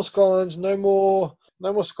no more Skylines, no more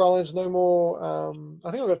Skylines, no more.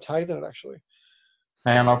 I think I got tagged in it actually.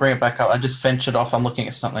 And I'll bring it back up. I just ventured off. I'm looking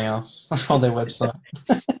at something else on their website.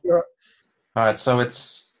 Yeah. All right, so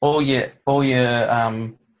it's all your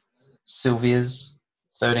Sylvias,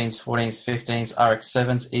 13s, 14s, 15s,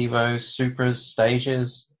 RX-7s, Evos, Supras,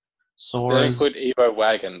 Stages, They Soras. put Evo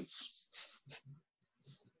wagons.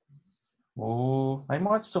 Oh, they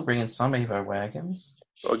might still bring in some Evo wagons.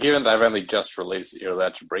 Well, given they've only just released it, you're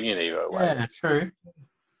allowed to bring in Evo wagons. Yeah, true.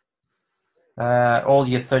 All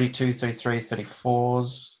your 32, 33,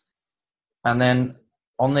 34s. And then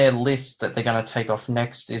on their list that they're going to take off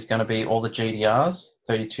next is going to be all the GDRs,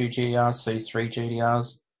 32 GDRs, 33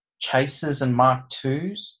 GDRs, Chasers and Mark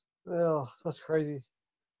IIs. Oh, that's crazy.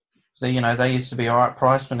 So, they used to be all right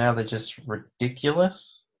price, but now they're just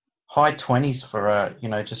ridiculous. High 20s for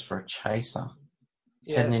just for a Chaser.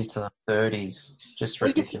 Yes. Heading into the 30s. Just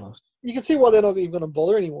ridiculous. You can see why they're not even going to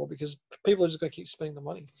bother anymore because people are just going to keep spending the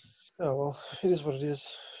money. Oh, well, it is what it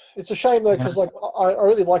is. It's a shame, though, because I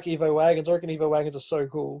really like Evo wagons. I reckon Evo wagons are so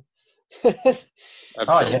cool.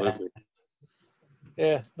 Absolutely.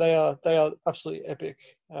 Yeah, they are absolutely epic.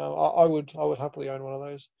 I would happily own one of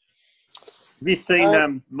those. Have you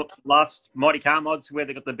seen last Mighty Car Mods where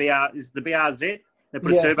they got the BRZ? They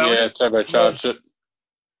put a turbo in? Yeah, turbocharged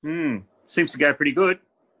it. Seems to go pretty good.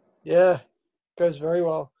 Yeah, goes very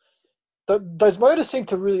well. Those motors seem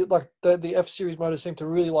to really like the F series motors seem to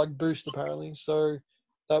really like boost apparently. So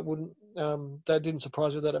that wouldn't that didn't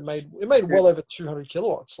surprise me that it made well over 200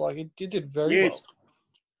 kilowatts. Like it did very well.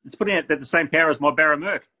 It's putting out the same power as my Barra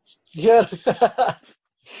Merc. Yeah.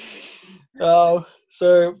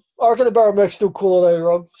 So I reckon the Barra Merc's still cooler though,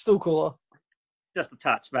 Rob. Still cooler. Just a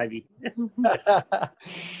touch, maybe.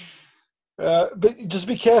 But just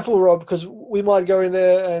be careful, Rob, because we might go in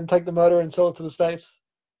there and take the motor and sell it to the States.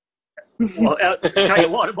 Well, I'll tell you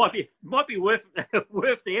what, it might be worth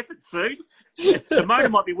the effort soon. The motor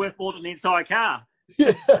might be worth more than the entire car.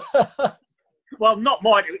 Yeah. Well, not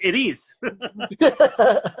mine. It is.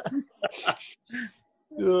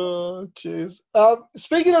 Oh, jeez.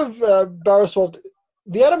 Speaking of barrel swapped,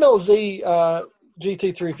 the Adam LZ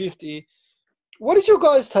GT350. What is your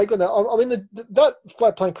guys' take on that? I mean, that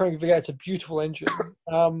flat plane crank V8, it's a beautiful engine.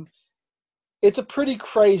 It's a pretty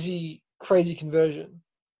crazy conversion.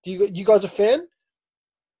 You guys a fan?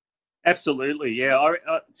 Absolutely, yeah.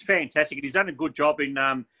 It's fantastic. He's done a good job in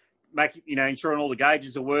ensuring all the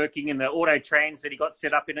gauges are working, and the auto trans that he got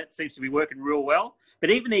set up in it seems to be working real well. But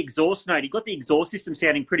even the exhaust note, he got the exhaust system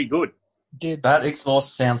sounding pretty good. That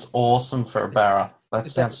exhaust sounds awesome for a Barra. That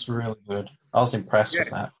sounds really good. I was impressed with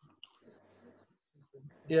that.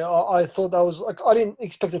 Yeah, I thought that was like I didn't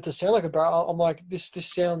expect it to sound like a Barra. I'm like this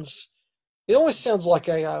sounds. It almost sounds like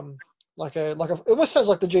it almost sounds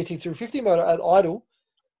like the GT350 motor at idle,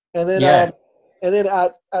 and then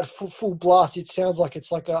at full blast it sounds like it's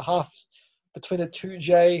like a half between a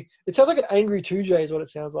 2J. It sounds like an angry 2J is what it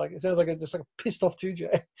sounds like. It sounds like just like a pissed off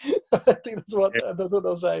 2J. I think that's what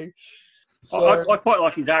they're saying. So, I quite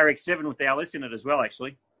like his RX-7 with the LS in it as well,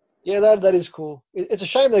 actually. Yeah, that is cool. It's a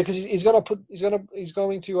shame though because he's going to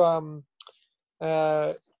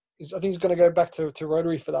I think he's going to go back to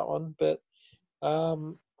rotary for that one, but I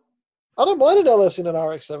don't mind an LS in an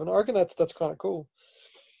RX-7. I reckon that's kind of cool.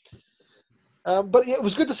 But yeah, it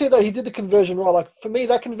was good to see that he did the conversion right. Like for me,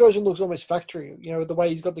 that conversion looks almost factory. The way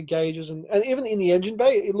he's got the gauges and even in the engine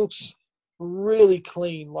bay, it looks really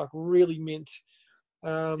clean, like really mint.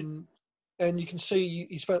 And you can see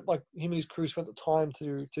he spent him and his crew spent the time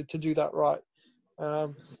to do that right.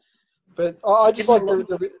 But I just like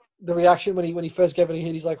the reaction when he first gave it a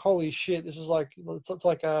hit. He's like, "Holy shit! This is like it's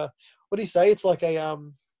like a what do you say? It's like a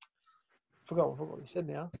forgot what he said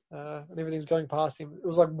now. And everything's going past him. It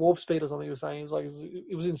was like warp speed or something. He was saying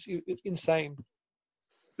it was insane.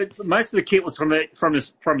 But most of the kit was from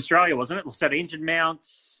Australia, wasn't it? So the engine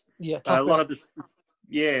mounts. Yeah, a lot of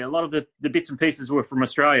the bits and pieces were from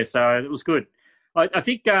Australia, so it was good. I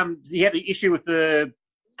think he had an issue with the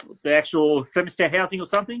the actual thermostat housing or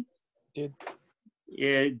something. Did.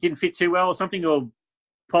 Yeah, it didn't fit too well or something, or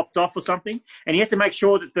popped off or something. And you have to make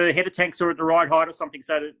sure that the header tanks are at the right height or something,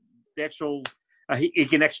 so that the actual he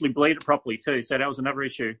can actually bleed it properly too. So that was another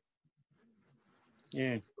issue.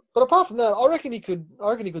 Yeah. But apart from that, I reckon he could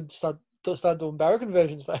start doing barrel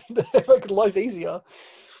conversions, man. Make life easier.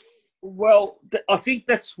 Well, I think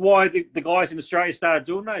that's why the guys in Australia started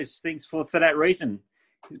doing those things for that reason,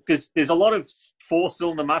 because there's a lot of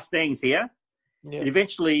four-cylinder Mustangs here. Yeah. And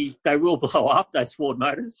eventually they will blow up, those Ford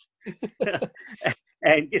motors.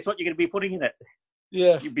 And guess what you're going to be putting in it?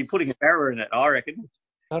 Yeah. You'll be putting a barrow in it, I reckon.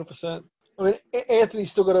 100%. I mean, Anthony's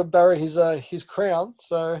still got to barrow his crown,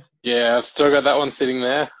 so... Yeah, I've still got that one sitting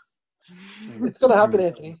there. It's going to happen,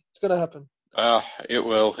 Anthony. It's going to happen. It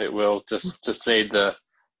will. It will. Just need the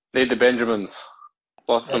Benjamins.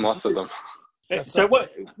 Lots and lots of them. So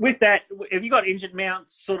what with that, have you got engine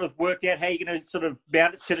mounts sort of worked out how you're going to sort of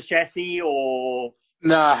mount it to the chassis, or?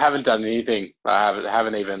 No, I haven't done anything. I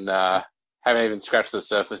haven't even scratched the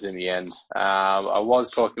surface in the end. I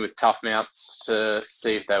was talking with Tough Mounts to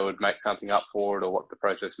see if they would make something up for it or what the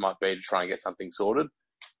process might be to try and get something sorted.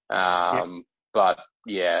 But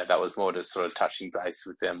yeah, that was more just sort of touching base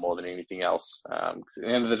with them more than anything else. 'Cause at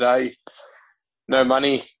the end of the day, no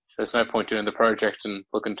money. There's no point doing the project and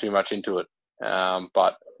looking too much into it.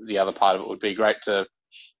 But the other part of it would be great to,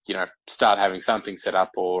 start having something set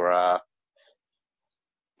up or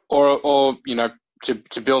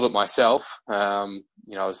to build it myself. I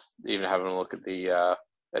was even having a look at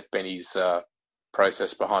at Benny's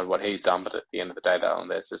process behind what he's done. But at the end of the day,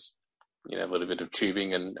 there's just a little bit of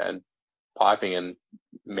tubing and piping and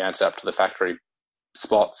mounts up to the factory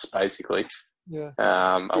spots basically. Yeah.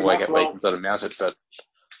 And work out where you can sort of mount it, but.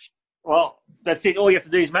 Well, that's it. All you have to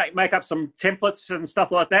do is make up some templates and stuff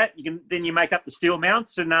like that. Then you make up the steel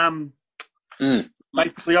mounts and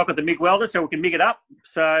basically I've got the MIG welder, so we can MIG it up.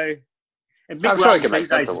 So I'm sure you can make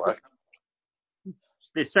something work.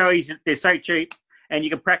 They're so easy, they're so cheap, and you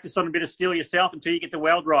can practice on a bit of steel yourself until you get the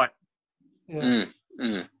weld right. Yeah.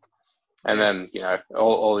 And then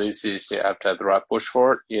all this is you have to have the right push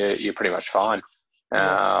for it. You're pretty much fine.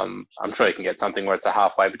 I'm sure you can get something where it's a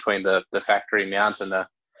halfway between the factory mount and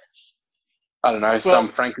some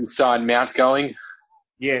Frankenstein mount going.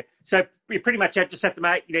 Yeah. So you pretty much just have to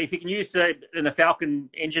make, if you can use a Falcon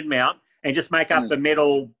engine mount and just make up the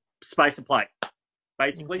metal spacer plate,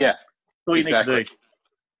 basically. Yeah. That's all you need to do.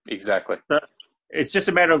 Exactly. So it's just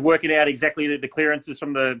a matter of working out exactly the clearances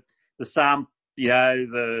from the sump,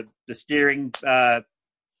 the steering, the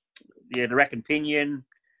rack and pinion.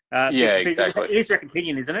 Exactly. It is rack and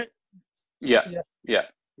pinion, isn't it? Yeah.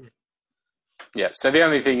 So the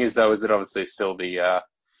only thing is that obviously still the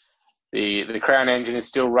Crown engine is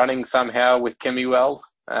still running somehow with ChemiWeld,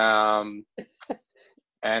 and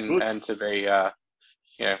to be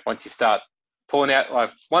once you start pulling out,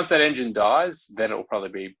 like once that engine dies, then it will probably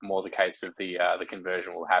be more the case of the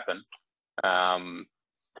conversion will happen.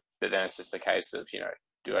 But then it's just the case of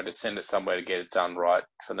do I just send it somewhere to get it done right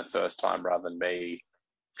from the first time rather than me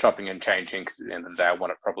chopping and changing, because at the end of the day I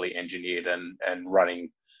want it properly engineered and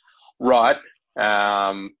running right.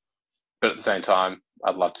 But at the same time,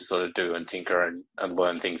 I'd love to sort of do and tinker and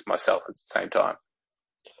learn things myself at the same time.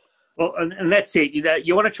 Well, and that's it.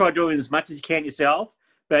 You want to try doing as much as you can yourself,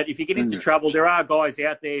 but if you get into trouble, there are guys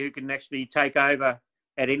out there who can actually take over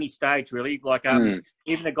at any stage, really. Like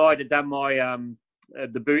even the guy that done my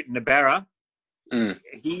the boot and the barra,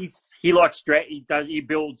 he likes he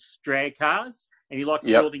builds drag cars, and he likes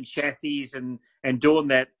building chassis and doing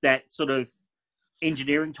that sort of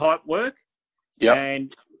engineering type work. Yeah,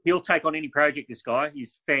 and he'll take on any project. This guy,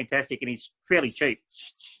 he's fantastic, and he's fairly cheap.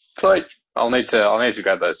 Sweet. I'll need to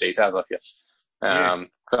grab those details off you.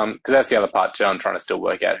 Because that's the other part too. I'm trying to still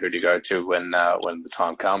work out who to go to when the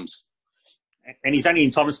time comes. And he's only in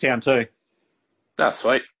Thomastown too. Ah,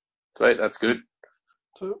 sweet. That's good.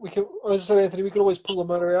 So we can, as I said, Anthony, we could always pull the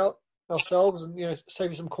motor out ourselves and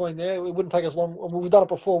save you some coin there. It wouldn't take us long. I mean, we've done it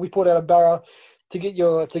before. We put out a barra to get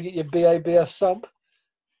your BABF sump.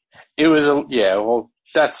 It was well,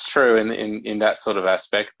 that's true in that sort of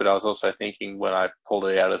aspect. But I was also thinking when I pulled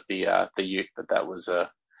it out of the ute that was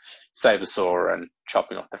a saber saw and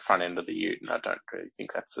chopping off the front end of the ute, and I don't really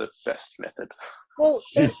think that's the best method. Well,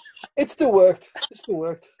 it still worked.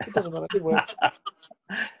 It doesn't matter. It worked.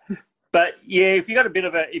 But yeah, if you got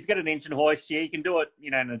an engine hoist, you can do it,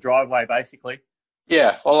 in a driveway basically.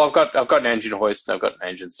 Yeah, well, I've got an engine hoist and I've got an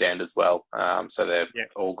engine stand as well, so they're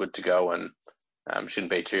all good to go and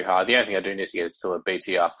shouldn't be too hard. The only thing I do need to get is still a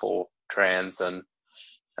BTR4 trans and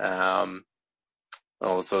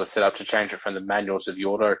I'll sort of set up to change it from the manual to the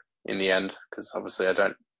auto in the end, because obviously I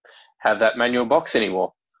don't have that manual box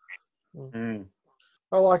anymore. Mm.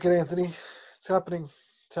 I like it, Anthony. It's happening.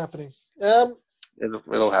 It's happening.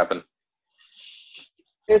 It'll happen.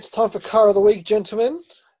 It's time for car of the week, gentlemen.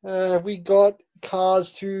 We got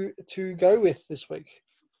cars to go with this week.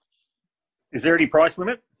 Is there any price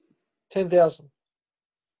limit? 10,000.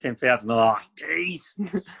 10,000. Oh, jeez.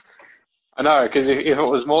 I know, because if it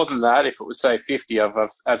was more than that, if it was, say, 50, I've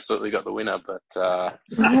absolutely got the winner. But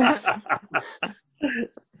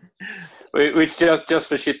which just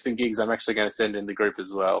for shits and gigs, I'm actually going to send in the group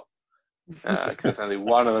as well, because there's only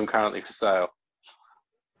one of them currently for sale.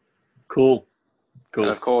 Cool. And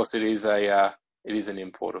of course, it is an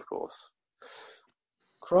import, of course.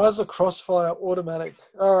 Chrysler Crossfire automatic.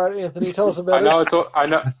 All right, Anthony, tell us about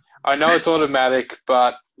I know it's automatic,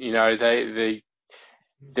 but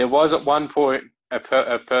there was at one point a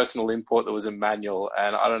personal import that was a manual,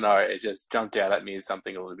 and I don't know, it just jumped out at me as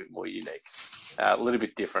something a little bit more unique, a little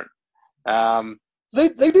bit different.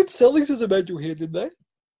 They did sell these as a manual here, didn't they?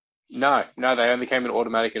 No, they only came in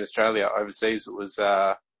automatic in Australia. Overseas, it was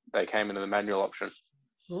they came in the manual option.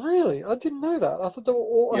 Really? I didn't know that. I thought they were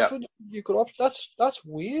all. Yeah. I thought you could opt. That's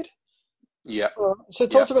weird. Yeah. So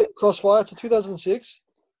tell us about Crossfire. It's a 2006.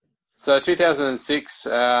 So 2006.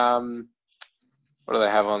 What do they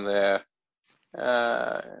have on there?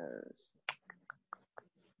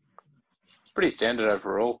 It's pretty standard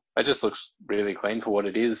overall. It just looks really clean for what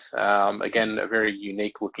it is. Again, a very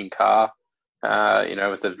unique looking car.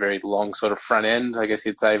 With a very long sort of front end. I guess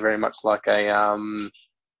you'd say very much like a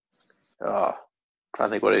trying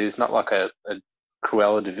to think what it is. Not like a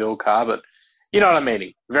Cruella de Vil car, but you know what I'm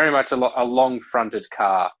meaning. Very much a long fronted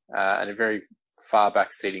car and a very far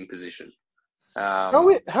back seating position. How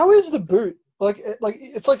is the boot? Like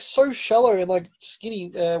it's like so shallow and like skinny.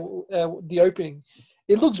 The opening,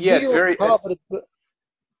 it looks bigger.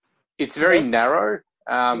 It's very narrow,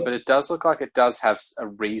 but it does look like it does have a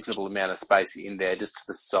reasonable amount of space in there, just to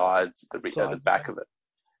the sides, the back of it.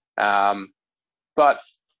 But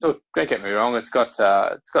look, don't get me wrong, it's got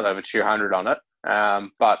over 200 on it.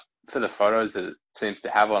 But for the photos that it seems to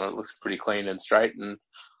have on it, looks pretty clean and straight. And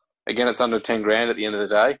again, it's under 10 grand at the end of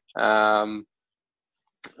the day.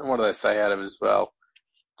 And what do they say out of it as well?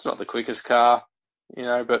 It's not the quickest car,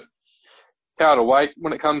 but power to weight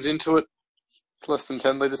when it comes into it, less than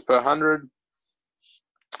 10 litres per 100,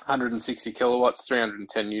 160 kilowatts,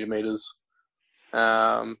 310 newton meters.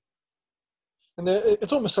 And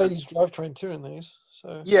it's all Mercedes drivetrain too in these.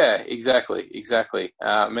 So yeah, exactly.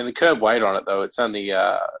 I mean, the curb weight on it though, it's only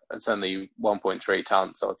 1.3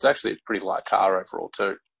 tons, so it's actually a pretty light car overall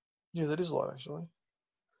too. Yeah, that is light actually.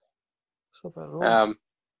 It's not bad at all.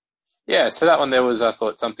 Yeah, so that one there was, I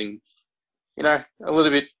thought, something, a little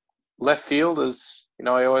bit left field, as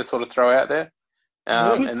I always sort of throw out there.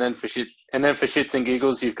 And then for shits and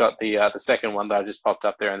giggles, you've got the second one that I just popped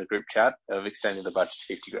up there in the group chat of extending the budget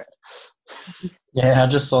to 50 grand. Yeah, I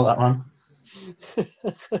just saw that one.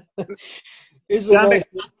 Is a nice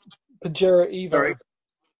Pajero Evo. Sorry.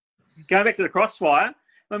 Going back to the Crossfire,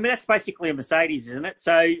 I mean, that's basically a Mercedes, isn't it?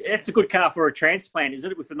 So it's a good car for a transplant, is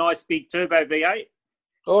it? With a nice big turbo V8.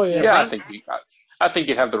 Oh yeah. Yeah, I think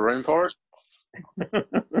you'd have the room for it.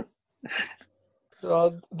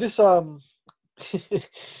 This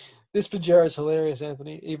this Pajero is hilarious,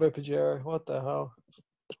 Anthony. Evo Pajero. What the hell?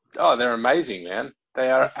 Oh, they're amazing, man.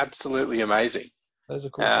 They are absolutely amazing. Those are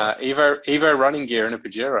cool. Evo running gear in a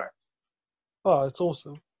Pajero. Oh, it's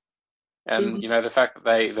awesome. And the fact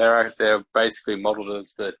that they're basically modelled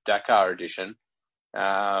as the Dakar edition.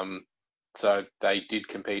 So they did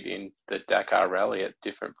compete in the Dakar Rally at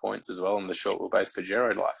different points as well in the short wheelbase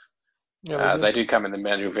Pajero life. Yeah, they did come in the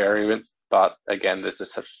manual variant, but again, there's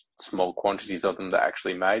just such small quantities of them that are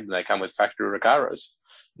actually made, and they come with factory Recaros.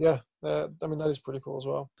 Yeah, I mean, that is pretty cool as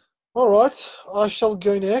well. All right, I shall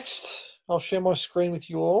go next. I'll share my screen with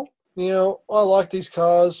you all. Now, I like these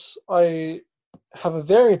cars. I have a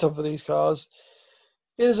variant of these cars.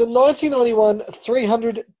 It is a 1991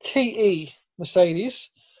 300 TE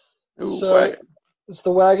Mercedes. Ooh, so wagon. It's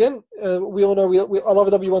the wagon. We all know I love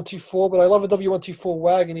a W124, but I love a W124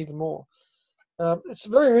 wagon even more. It's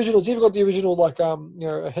very original. It's even got the original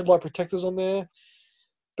headlight protectors on there,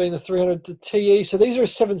 being the 300 TE. So these are a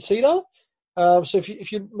 7-seater. So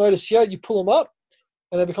if you notice here, you pull them up,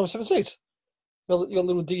 and they become 7 seats. You got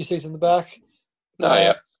little D seats in the back. Oh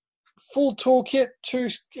yeah. Full toolkit, 2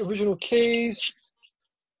 original keys,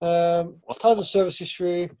 tons of service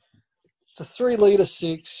history. It's a 3-litre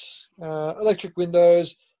 6, electric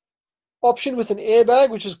windows, option with an airbag,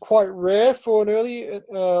 which is quite rare for an early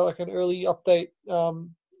update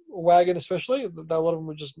wagon, especially. A lot of them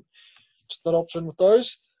were just not option with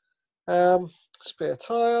those. Spare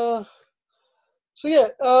tire. So yeah,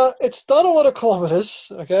 it's done a lot of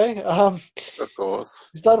kilometers. Okay. Of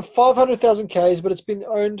course. It's done 500,000 Ks, but it's been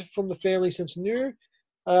owned from the family since new.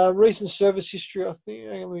 Recent service history, I think.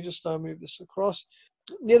 Hang on, let me just move this across.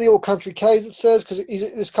 Nearly all country Ks, it says, because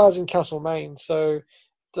this car's in Castlemaine, so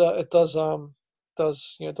it does a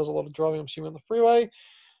lot of driving. I'm assuming on the freeway. It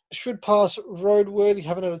should pass roadworthy.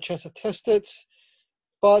 Haven't had a chance to test it,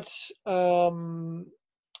 but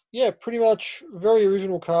pretty much very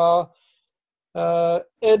original car.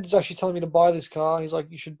 Ed's actually telling me to buy this car. He's like,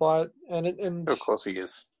 you should buy it, and Of course he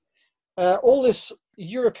is. all this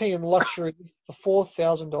European luxury for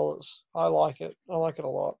 $4,000. I like it. I like it a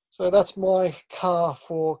lot. So that's my car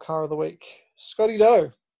for car of the week. Scotty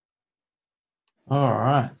Doe. All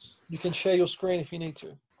right. You can share your screen if you need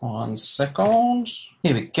to. 1 second.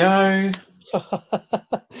 Here we go. I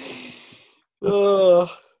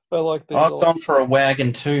like these. I've gone for a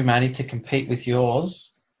wagon too, Matty, to compete with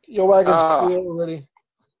yours. Your wagon's clear already.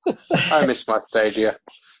 I missed my Stagia. A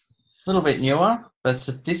little bit newer, but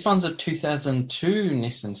this one's a 2002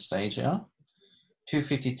 Nissan Stagia,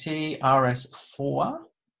 250T RS4.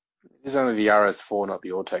 It's only the RS4, not the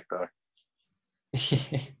Autotech, though.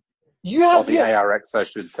 You have or the ARX, I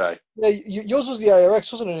should say. Yeah, yours was the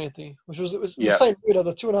ARX, wasn't it, Anthony? It was the same liter,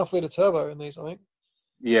 the 2.5 litre turbo in these, I think.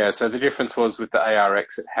 Yeah, so the difference was with the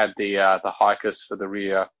ARX, it had the Hikers for the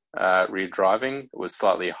rear driving. It was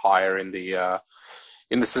slightly higher in the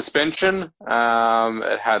suspension.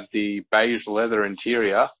 It had the beige leather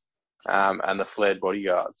interior and the flared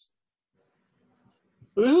bodyguards.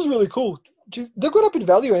 This is really cool. They've got up in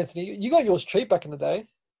value, Anthony. You got yours cheap back in the day.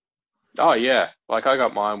 Oh yeah, like I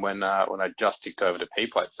got mine when I just ticked over to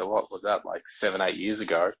P-plate. So what was that, like 7-8 years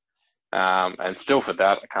ago? And still for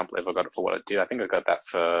that, I can't believe I got it for what it did. I think I got that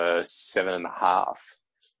for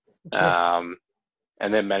 7.5,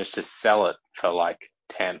 and then managed to sell it for like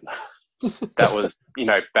 10. That was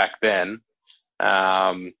back then.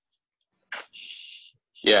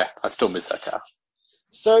 Yeah, I still miss that car.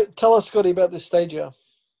 So tell us, Scotty, about this Stagia.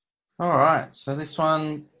 All right, so this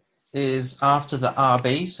one is after the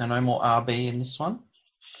RB, so no more RB in this one.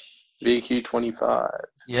 VQ25.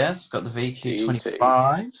 Yeah, it's got the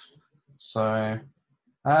VQ25. So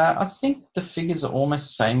I think the figures are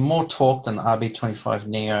almost the same. More torque than the RB25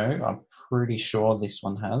 Neo. I'm pretty sure this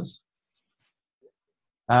one has.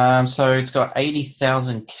 So it's got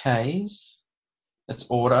 80,000 Ks. It's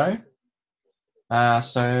auto.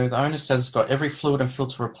 So the owner says it's got every fluid and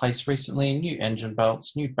filter replaced recently, new engine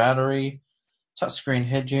belts, new battery, touchscreen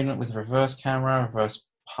head unit with reverse camera, reverse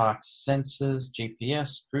park sensors,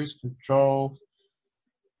 GPS, cruise control,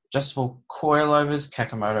 adjustable coilovers,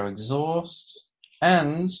 Kakamoto exhaust,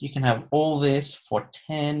 and you can have all this for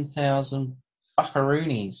 10,000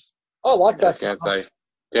 buckaroonies. I like that. I was going to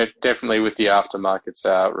say, definitely with the aftermarket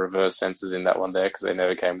reverse sensors in that one there, because they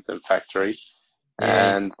never came with the factory.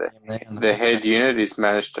 Yeah, and the head unit is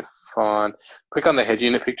managed to find. Click on the head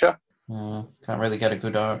unit picture. Can't really get a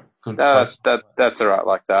good. No, that's all right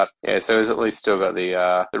like that. Yeah, so it's at least still got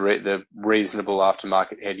the reasonable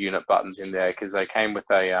aftermarket head unit buttons in there, because they came with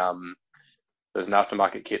there's an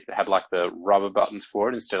aftermarket kit that had like the rubber buttons for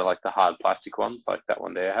it instead of like the hard plastic ones like that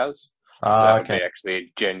one there has. So that would be actually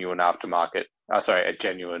a genuine aftermarket. A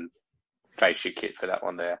genuine fascia kit for that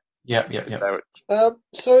one there. Yep.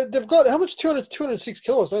 So they've got how much? 206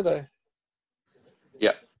 kilos, don't they?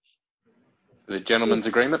 Yep. The gentleman's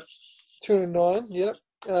agreement. 209. Yep.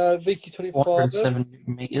 VQ25. 407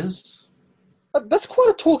 meters. That's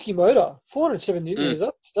quite a torquey motor. 407 newton meters.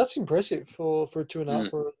 That's impressive for a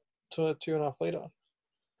 2.5 or a 2.5 litre.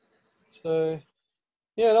 So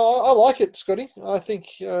yeah, no, I like it, Scotty. I think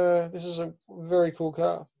this is a very cool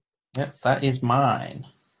car. Yep, that is mine.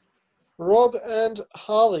 Rob and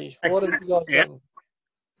Harley, what have you guys done?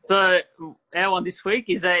 So our one this week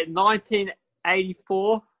is a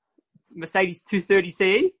 1984 Mercedes 230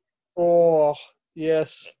 CE. Oh,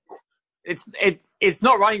 yes. It's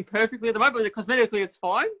not running perfectly at the moment, but cosmetically it's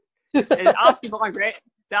fine. They're asking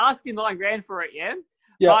 $9,000 for it, yeah?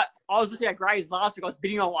 But I was looking at greys last week. I was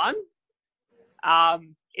bidding on one.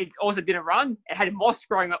 It also didn't run. It had moss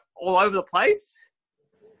growing up all over the place.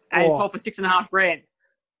 And it sold for $6,500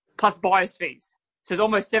 plus buyer's fees. So it's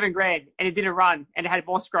almost $7,000, and it didn't run, and it had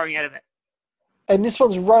moss growing out of it. And this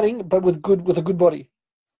one's running, but with a good body.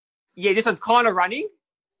 Yeah, this one's kind of running.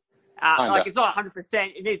 Like it's not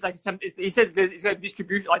 100%. It needs like some. He said it's got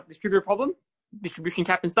distributor problem, distribution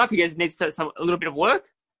cap and stuff. He goes it needs a little bit of work,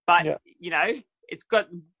 but it's got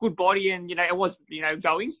good body, and it was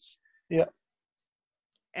going. Yeah.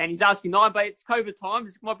 And he's asking $9,000, but it's COVID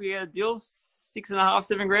times. It might be a deal. 6.5,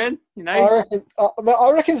 7 grand. You know,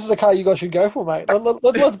 I reckon this is a car you guys should go for, mate.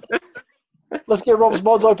 Let's get Rob's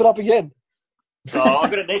mods open up again. Oh, I've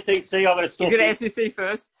got an ETC. I've got a store. He's got an SEC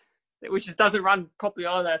first, which just doesn't run properly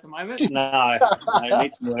either at the moment. No, it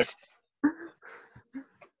needs some work.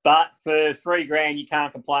 But for $3,000, you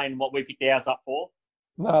can't complain what we picked ours up for.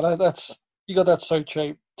 No, you got that so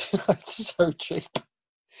cheap. That's so cheap.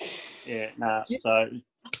 Yeah, no. So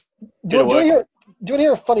do you want to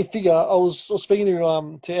hear a funny figure? I was speaking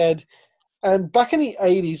to Ed, and back in the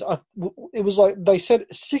 80s, it was like they said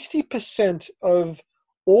 60% of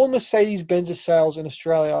all Mercedes-Benz sales in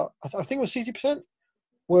Australia, I think it was 60%,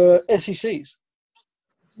 were SECs.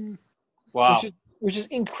 Wow. Which is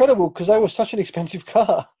incredible because they were such an expensive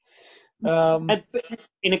car. And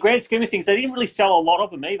in the grand scheme of things, they didn't really sell a lot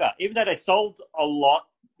of them either. Even though they sold a lot,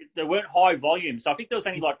 they weren't high volume. So I think there was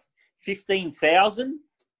only like 15,000.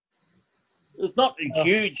 It was not a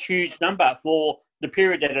huge number for the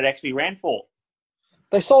period that it actually ran for.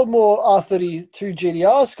 They sold more R32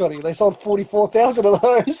 GDRs, Scotty. They sold 44,000 of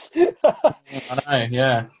those. I know,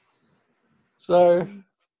 yeah. So,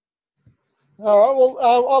 all right, well,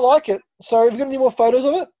 I like it. So, have you got any more photos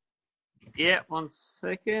of it? Yeah, 1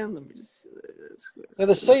 second. Let me just. Now,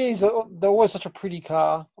 the CEs, they're always such a pretty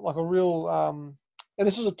car, like a real. And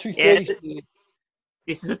this is a 230. Yeah,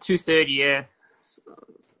 this is a 230, yeah. So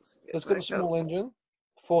it's got a small engine,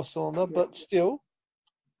 4-cylinder, but still.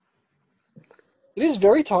 It is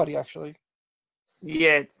very tidy, actually.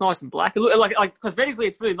 Yeah, it's nice and black. It like cosmetically,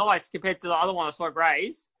 it's really nice compared to the other one I saw at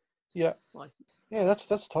Gray's. Yeah. Yeah,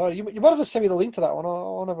 that's tidy. You might have to send me the link to that one.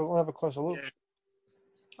 I'll have a closer look. Yeah.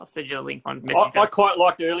 I'll send you the link on Messenger. I quite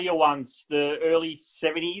like the earlier ones, the early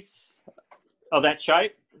 70s of that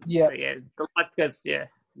shape. Yeah. So, yeah, the light goes,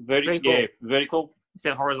 vertical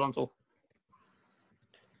instead of horizontal.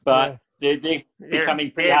 But they're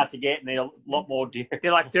becoming pretty hard to get, and they're a lot more dear.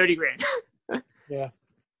 They're like 30 grand. Yeah.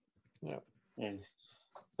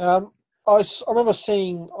 I remember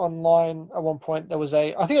seeing online at one point there was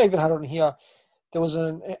I think I even had it on here. There was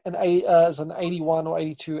an 81 or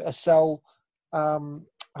 82 SL.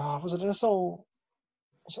 Was it an SL?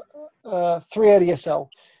 380 SL.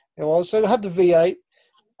 It was. So it had the V8,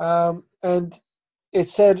 and it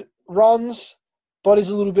said runs, body's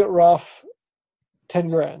a little bit rough, 10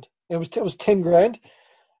 grand. It was 10 grand.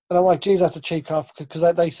 And I'm like, geez, that's a cheap car because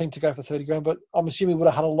they seem to go for 30 grand, but I'm assuming it would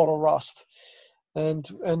have had a lot of rust. And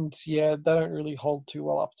yeah, they don't really hold too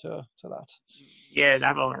well up to that. Yeah, they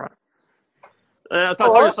have a lot of rust. I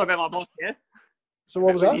told you a story about my boss, yeah? So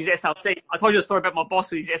what was that? His SLC. I told you a story about my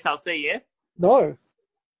boss with his SLC, yeah? No.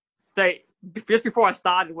 So just before I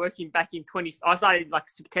started working back in I started like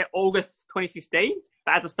August 2015,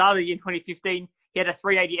 but at the start of the year in 2015, he had a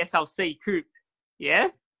 380 SLC coupe, yeah?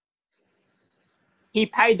 He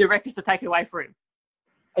paid the wreckers to take it away for him.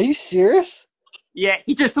 Are you serious? Yeah,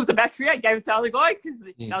 he just took the battery out, gave it to the other guy because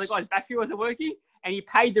the other guy's battery wasn't working, and he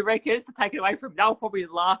paid the wreckers to take it away from him. They were probably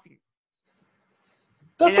laughing.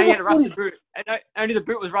 That's and he had a rusted boot. And only the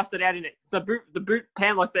boot was rusted out in it. So the boot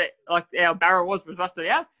pan, like our barrel was rusted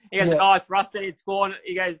out. He goes, "Oh, it's rusted, it's gone."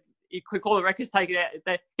 He goes, "You could call the wreckers, take it out."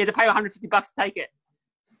 He had to pay $150 to take it.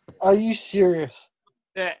 Are you serious?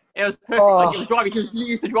 Yeah, it was perfect. Like, it was driving. He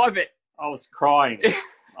used to drive it. I was crying. He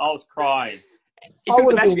took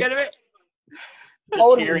the battery out of it.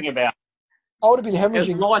 Just hearing about. I would have been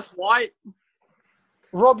hemorrhaging. It was nice white.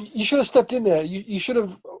 Rob, you should have stepped in there. You should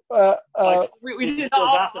have. We didn't know. It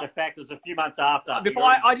was after the fact. It was a few months after. Before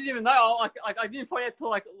I didn't even know. I didn't point out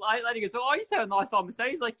till later. He goes, "Oh, I used to have a nice old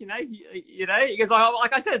Mercedes." Like you know. He goes,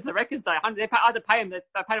 "Like I said, it's a wreckers day. I had to pay him. They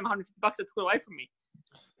paid him $150 to took it away from me."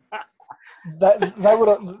 They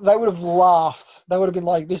would have laughed. They would have been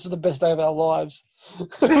like, "This is the best day of our lives."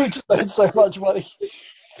 We just made so much money.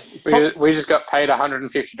 We just got paid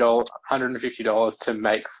 $150 to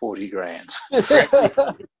make 40 grand.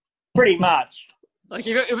 Pretty much. Like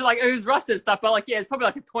it was rusted and stuff, but it's probably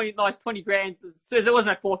like a 20 grand. So it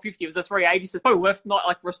wasn't a 450, it was a 380. So it's probably worth not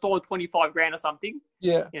like restored 25 grand or something.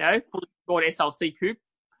 Yeah. Fully restored SLC coupe.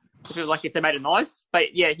 If they made it nice,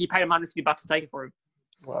 but yeah, he paid him $150 to take it for him.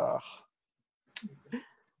 Wow.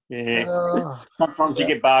 Yeah. Sometimes you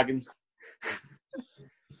get bargains.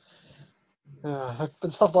 But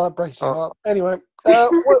stuff like that breaks your heart. Anyway,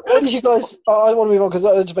 what do you guys? I want to move on because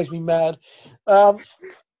that just makes me mad.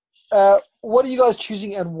 What are you guys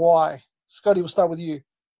choosing and why? Scotty, we'll start with you.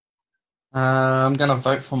 I'm going to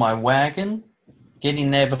vote for my wagon. Get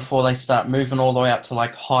in there before they start moving all the way up to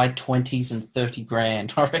like high 20s and 30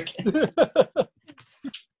 grand, I reckon.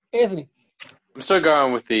 Anthony. I'm still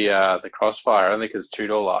going with the Crossfire only because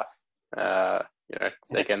two-door life.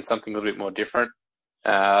 Again, something a little bit more different.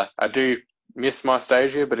 I do miss my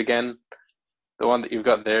Stagia, but again, the one that you've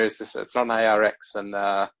got there is just, it's not an ARX, and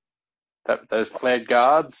those flared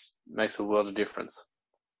guards makes a world of difference.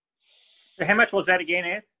 So how much was that again,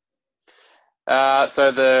 Ed?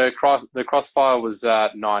 So the Crossfire was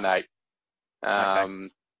 9.8. Okay.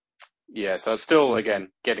 Yeah, so it's still again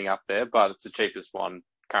getting up there, but it's the cheapest one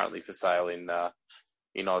currently for sale in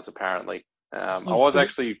Oz apparently. I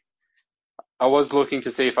was looking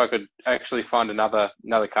to see if I could actually find another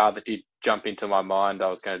car that did jump into my mind. I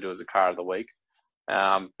was going to do as a car of the week,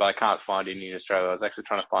 but I can't find any in Australia. I was actually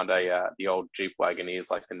trying to find the old Jeep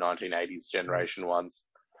Wagoneers, like the 1980s generation ones.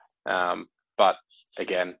 But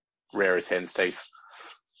again, rare as hen's teeth.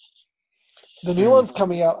 The new one's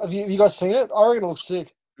coming out. Have you guys seen it? I reckon it looks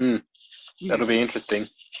sick. That'll be interesting.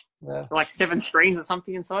 Yeah. Like 7 screens or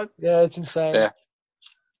something inside. Yeah, it's insane.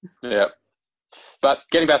 Yeah. But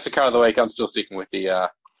getting back to car of the week, I'm still sticking with the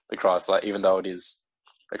Chrysler, even though it is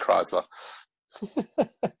a Chrysler.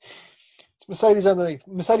 It's Mercedes underneath.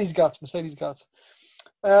 Mercedes guts.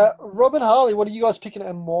 Robin Harley, what are you guys picking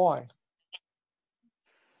and why?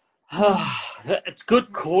 It's a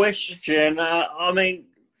good question. I mean,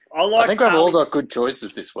 I think we've all got good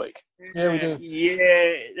choices this week. Yeah, we do.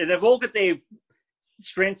 Yeah, they've all got their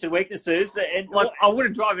strengths and weaknesses. And like, I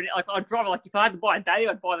wouldn't drive it. Like, I'd drive it. Like, if I had to buy a daily,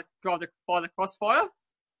 I'd buy the Crossfire.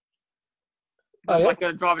 Like,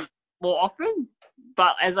 I'd drive it more often.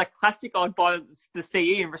 But as a classic, I'd buy the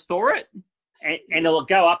CE and restore it, and it'll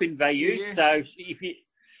go up in value. Yeah. So if you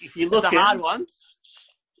look, it's a hard one.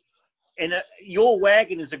 And your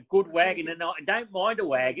wagon is a good wagon, and I don't mind a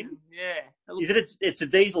wagon. Yeah, is it? It's a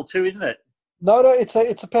diesel too, isn't it? No, it's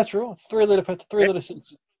a petrol, 3 litre petrol, 3 litre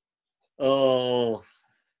 6. Oh,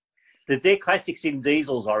 they're classics in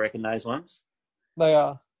diesels, I reckon. Those ones. They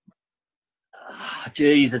are.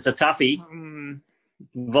 Geez, it's a toughie.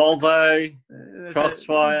 Volvo,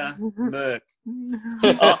 Crossfire, Merc.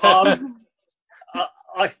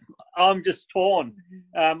 I'm just torn.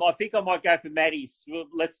 I think I might go for Maddie's. His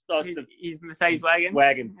Mercedes wagon.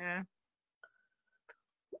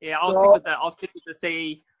 Yeah, I'll stick with the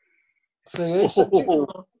CE. So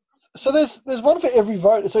there's one for every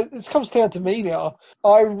vote. So this comes down to me now.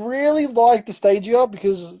 I really like the Stagia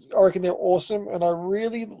because I reckon they're awesome, and I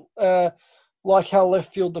really like how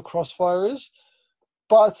left field the Crossfire is.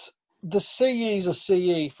 But the CE is a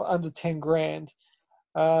CE for under 10 grand.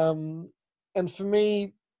 And for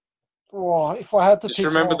me, if I had to just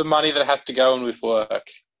remember the money that has to go in with work.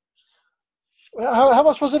 How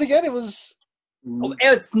much was it again? It was.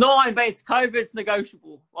 It's 9, but it's COVID. It's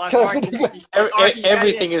negotiable. Like,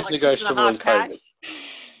 everything is negotiable in COVID.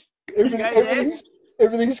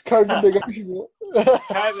 Everything's COVID negotiable.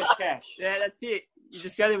 COVID cash. Yeah, that's it. You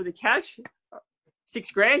just go there with the cash.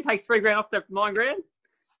 6 grand takes 3 grand off the 9 grand.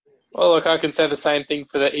 Well, look, I can say the same thing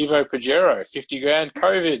for the Evo Pajero. 50 grand,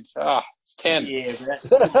 COVID. It's 10. Yeah, it's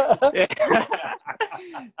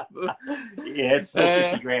still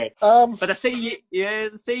 50 grand. But the CE,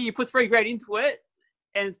 you put 3 grand into it,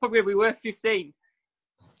 and it's probably going to be worth 15.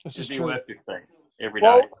 This is true. Worth 15 every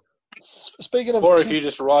day. Speaking of, or if you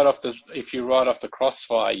just write off the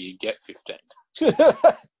Crossfire, you get 15.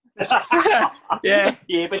 yeah,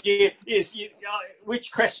 but which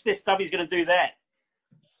crash test dummy is going to do that?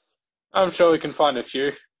 I'm sure we can find a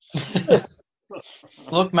few.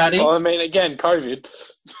 Look, Matty. Well, I mean, again, COVID.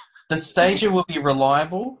 The Stagia will be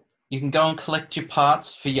reliable. You can go and collect your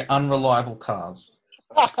parts for your unreliable cars.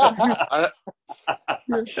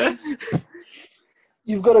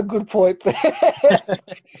 You've got a good point there.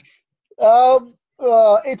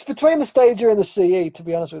 It's between the Stagia and the CE, to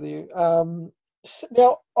be honest with you. Now,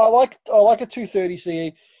 I like a 230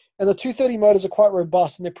 CE. And the 230 motors are quite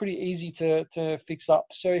robust, and they're pretty easy to fix up.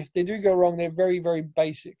 So if they do go wrong, they're very, very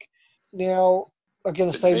basic. Now,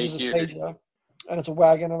 again, the Stagia is a Stagia, and it's a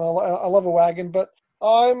wagon, and I love a wagon, but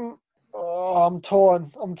I'm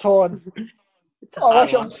torn. I'm so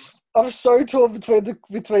torn between the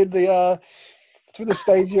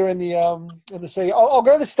Stagia and the CE. I'll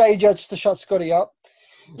go the Stagia just to shut Scotty up.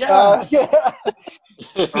 Yes.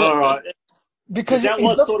 All right. Because that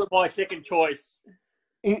was sort of my second choice.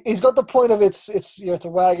 He's got the point of it's a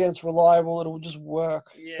wagon, it's reliable, it'll just work.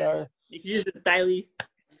 Yeah. So you can use it daily.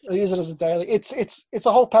 I use it as a daily. It's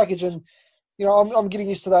a whole package, and I'm getting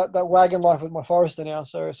used to that wagon life with my Forester now.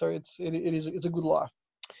 So it's a good life.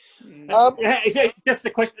 Just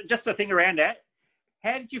the question, just the thing around that.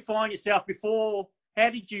 How did you find yourself before?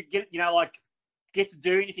 How did you get get to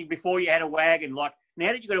do anything before you had a wagon? Like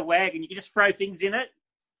now that you got a wagon, you can just throw things in it.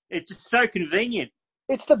 It's just so convenient.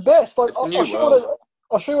 It's the best. Like I'll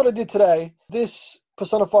I'll show you what I did today. This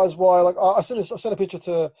personifies why. Like I sent a picture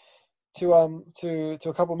to to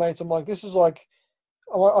a couple of mates. I'm like, this is like,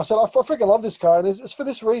 I said, I freaking love this car, and it's for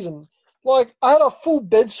this reason. Like, I had a full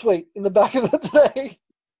bed suite in the back of it today.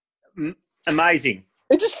 Amazing.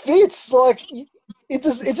 It just fits. Like, it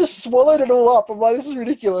just swallowed it all up. I'm like, this is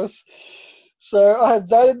ridiculous. So I had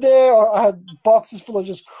that in there. I had boxes full of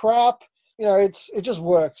just crap. You know, it just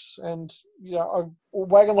works. And, you know,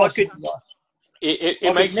 wagon life.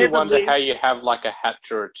 It makes you wonder how you have like a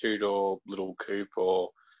hatch or a two-door little coupe or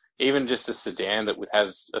even just a sedan that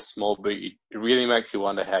has a small boot. It really makes you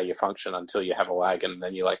wonder how you function until you have a wagon, and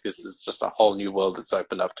then you're like, this is just a whole new world that's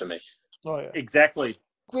opened up to me. Oh, yeah. Exactly.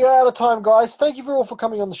 We are out of time, guys. Thank you all for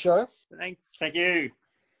coming on the show. Thanks. Thank you.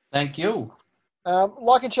 Thank you.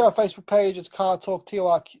 Like and share our Facebook page. It's Car Talk,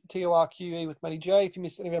 TORQE with Matty J. If you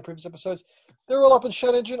missed any of our previous episodes, they're all up on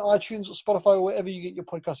Shout Engine, iTunes, or Spotify, or wherever you get your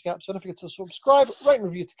podcasting apps. So don't forget to subscribe, rate and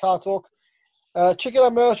review to Car Talk. Check out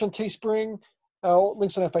our merch on Teespring.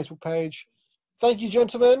 Links on our Facebook page. Thank you,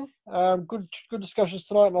 gentlemen. Good discussions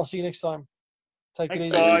tonight, and I'll see you next time. Take it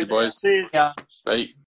easy. Take it easy, boys. See you. Yeah. Bye.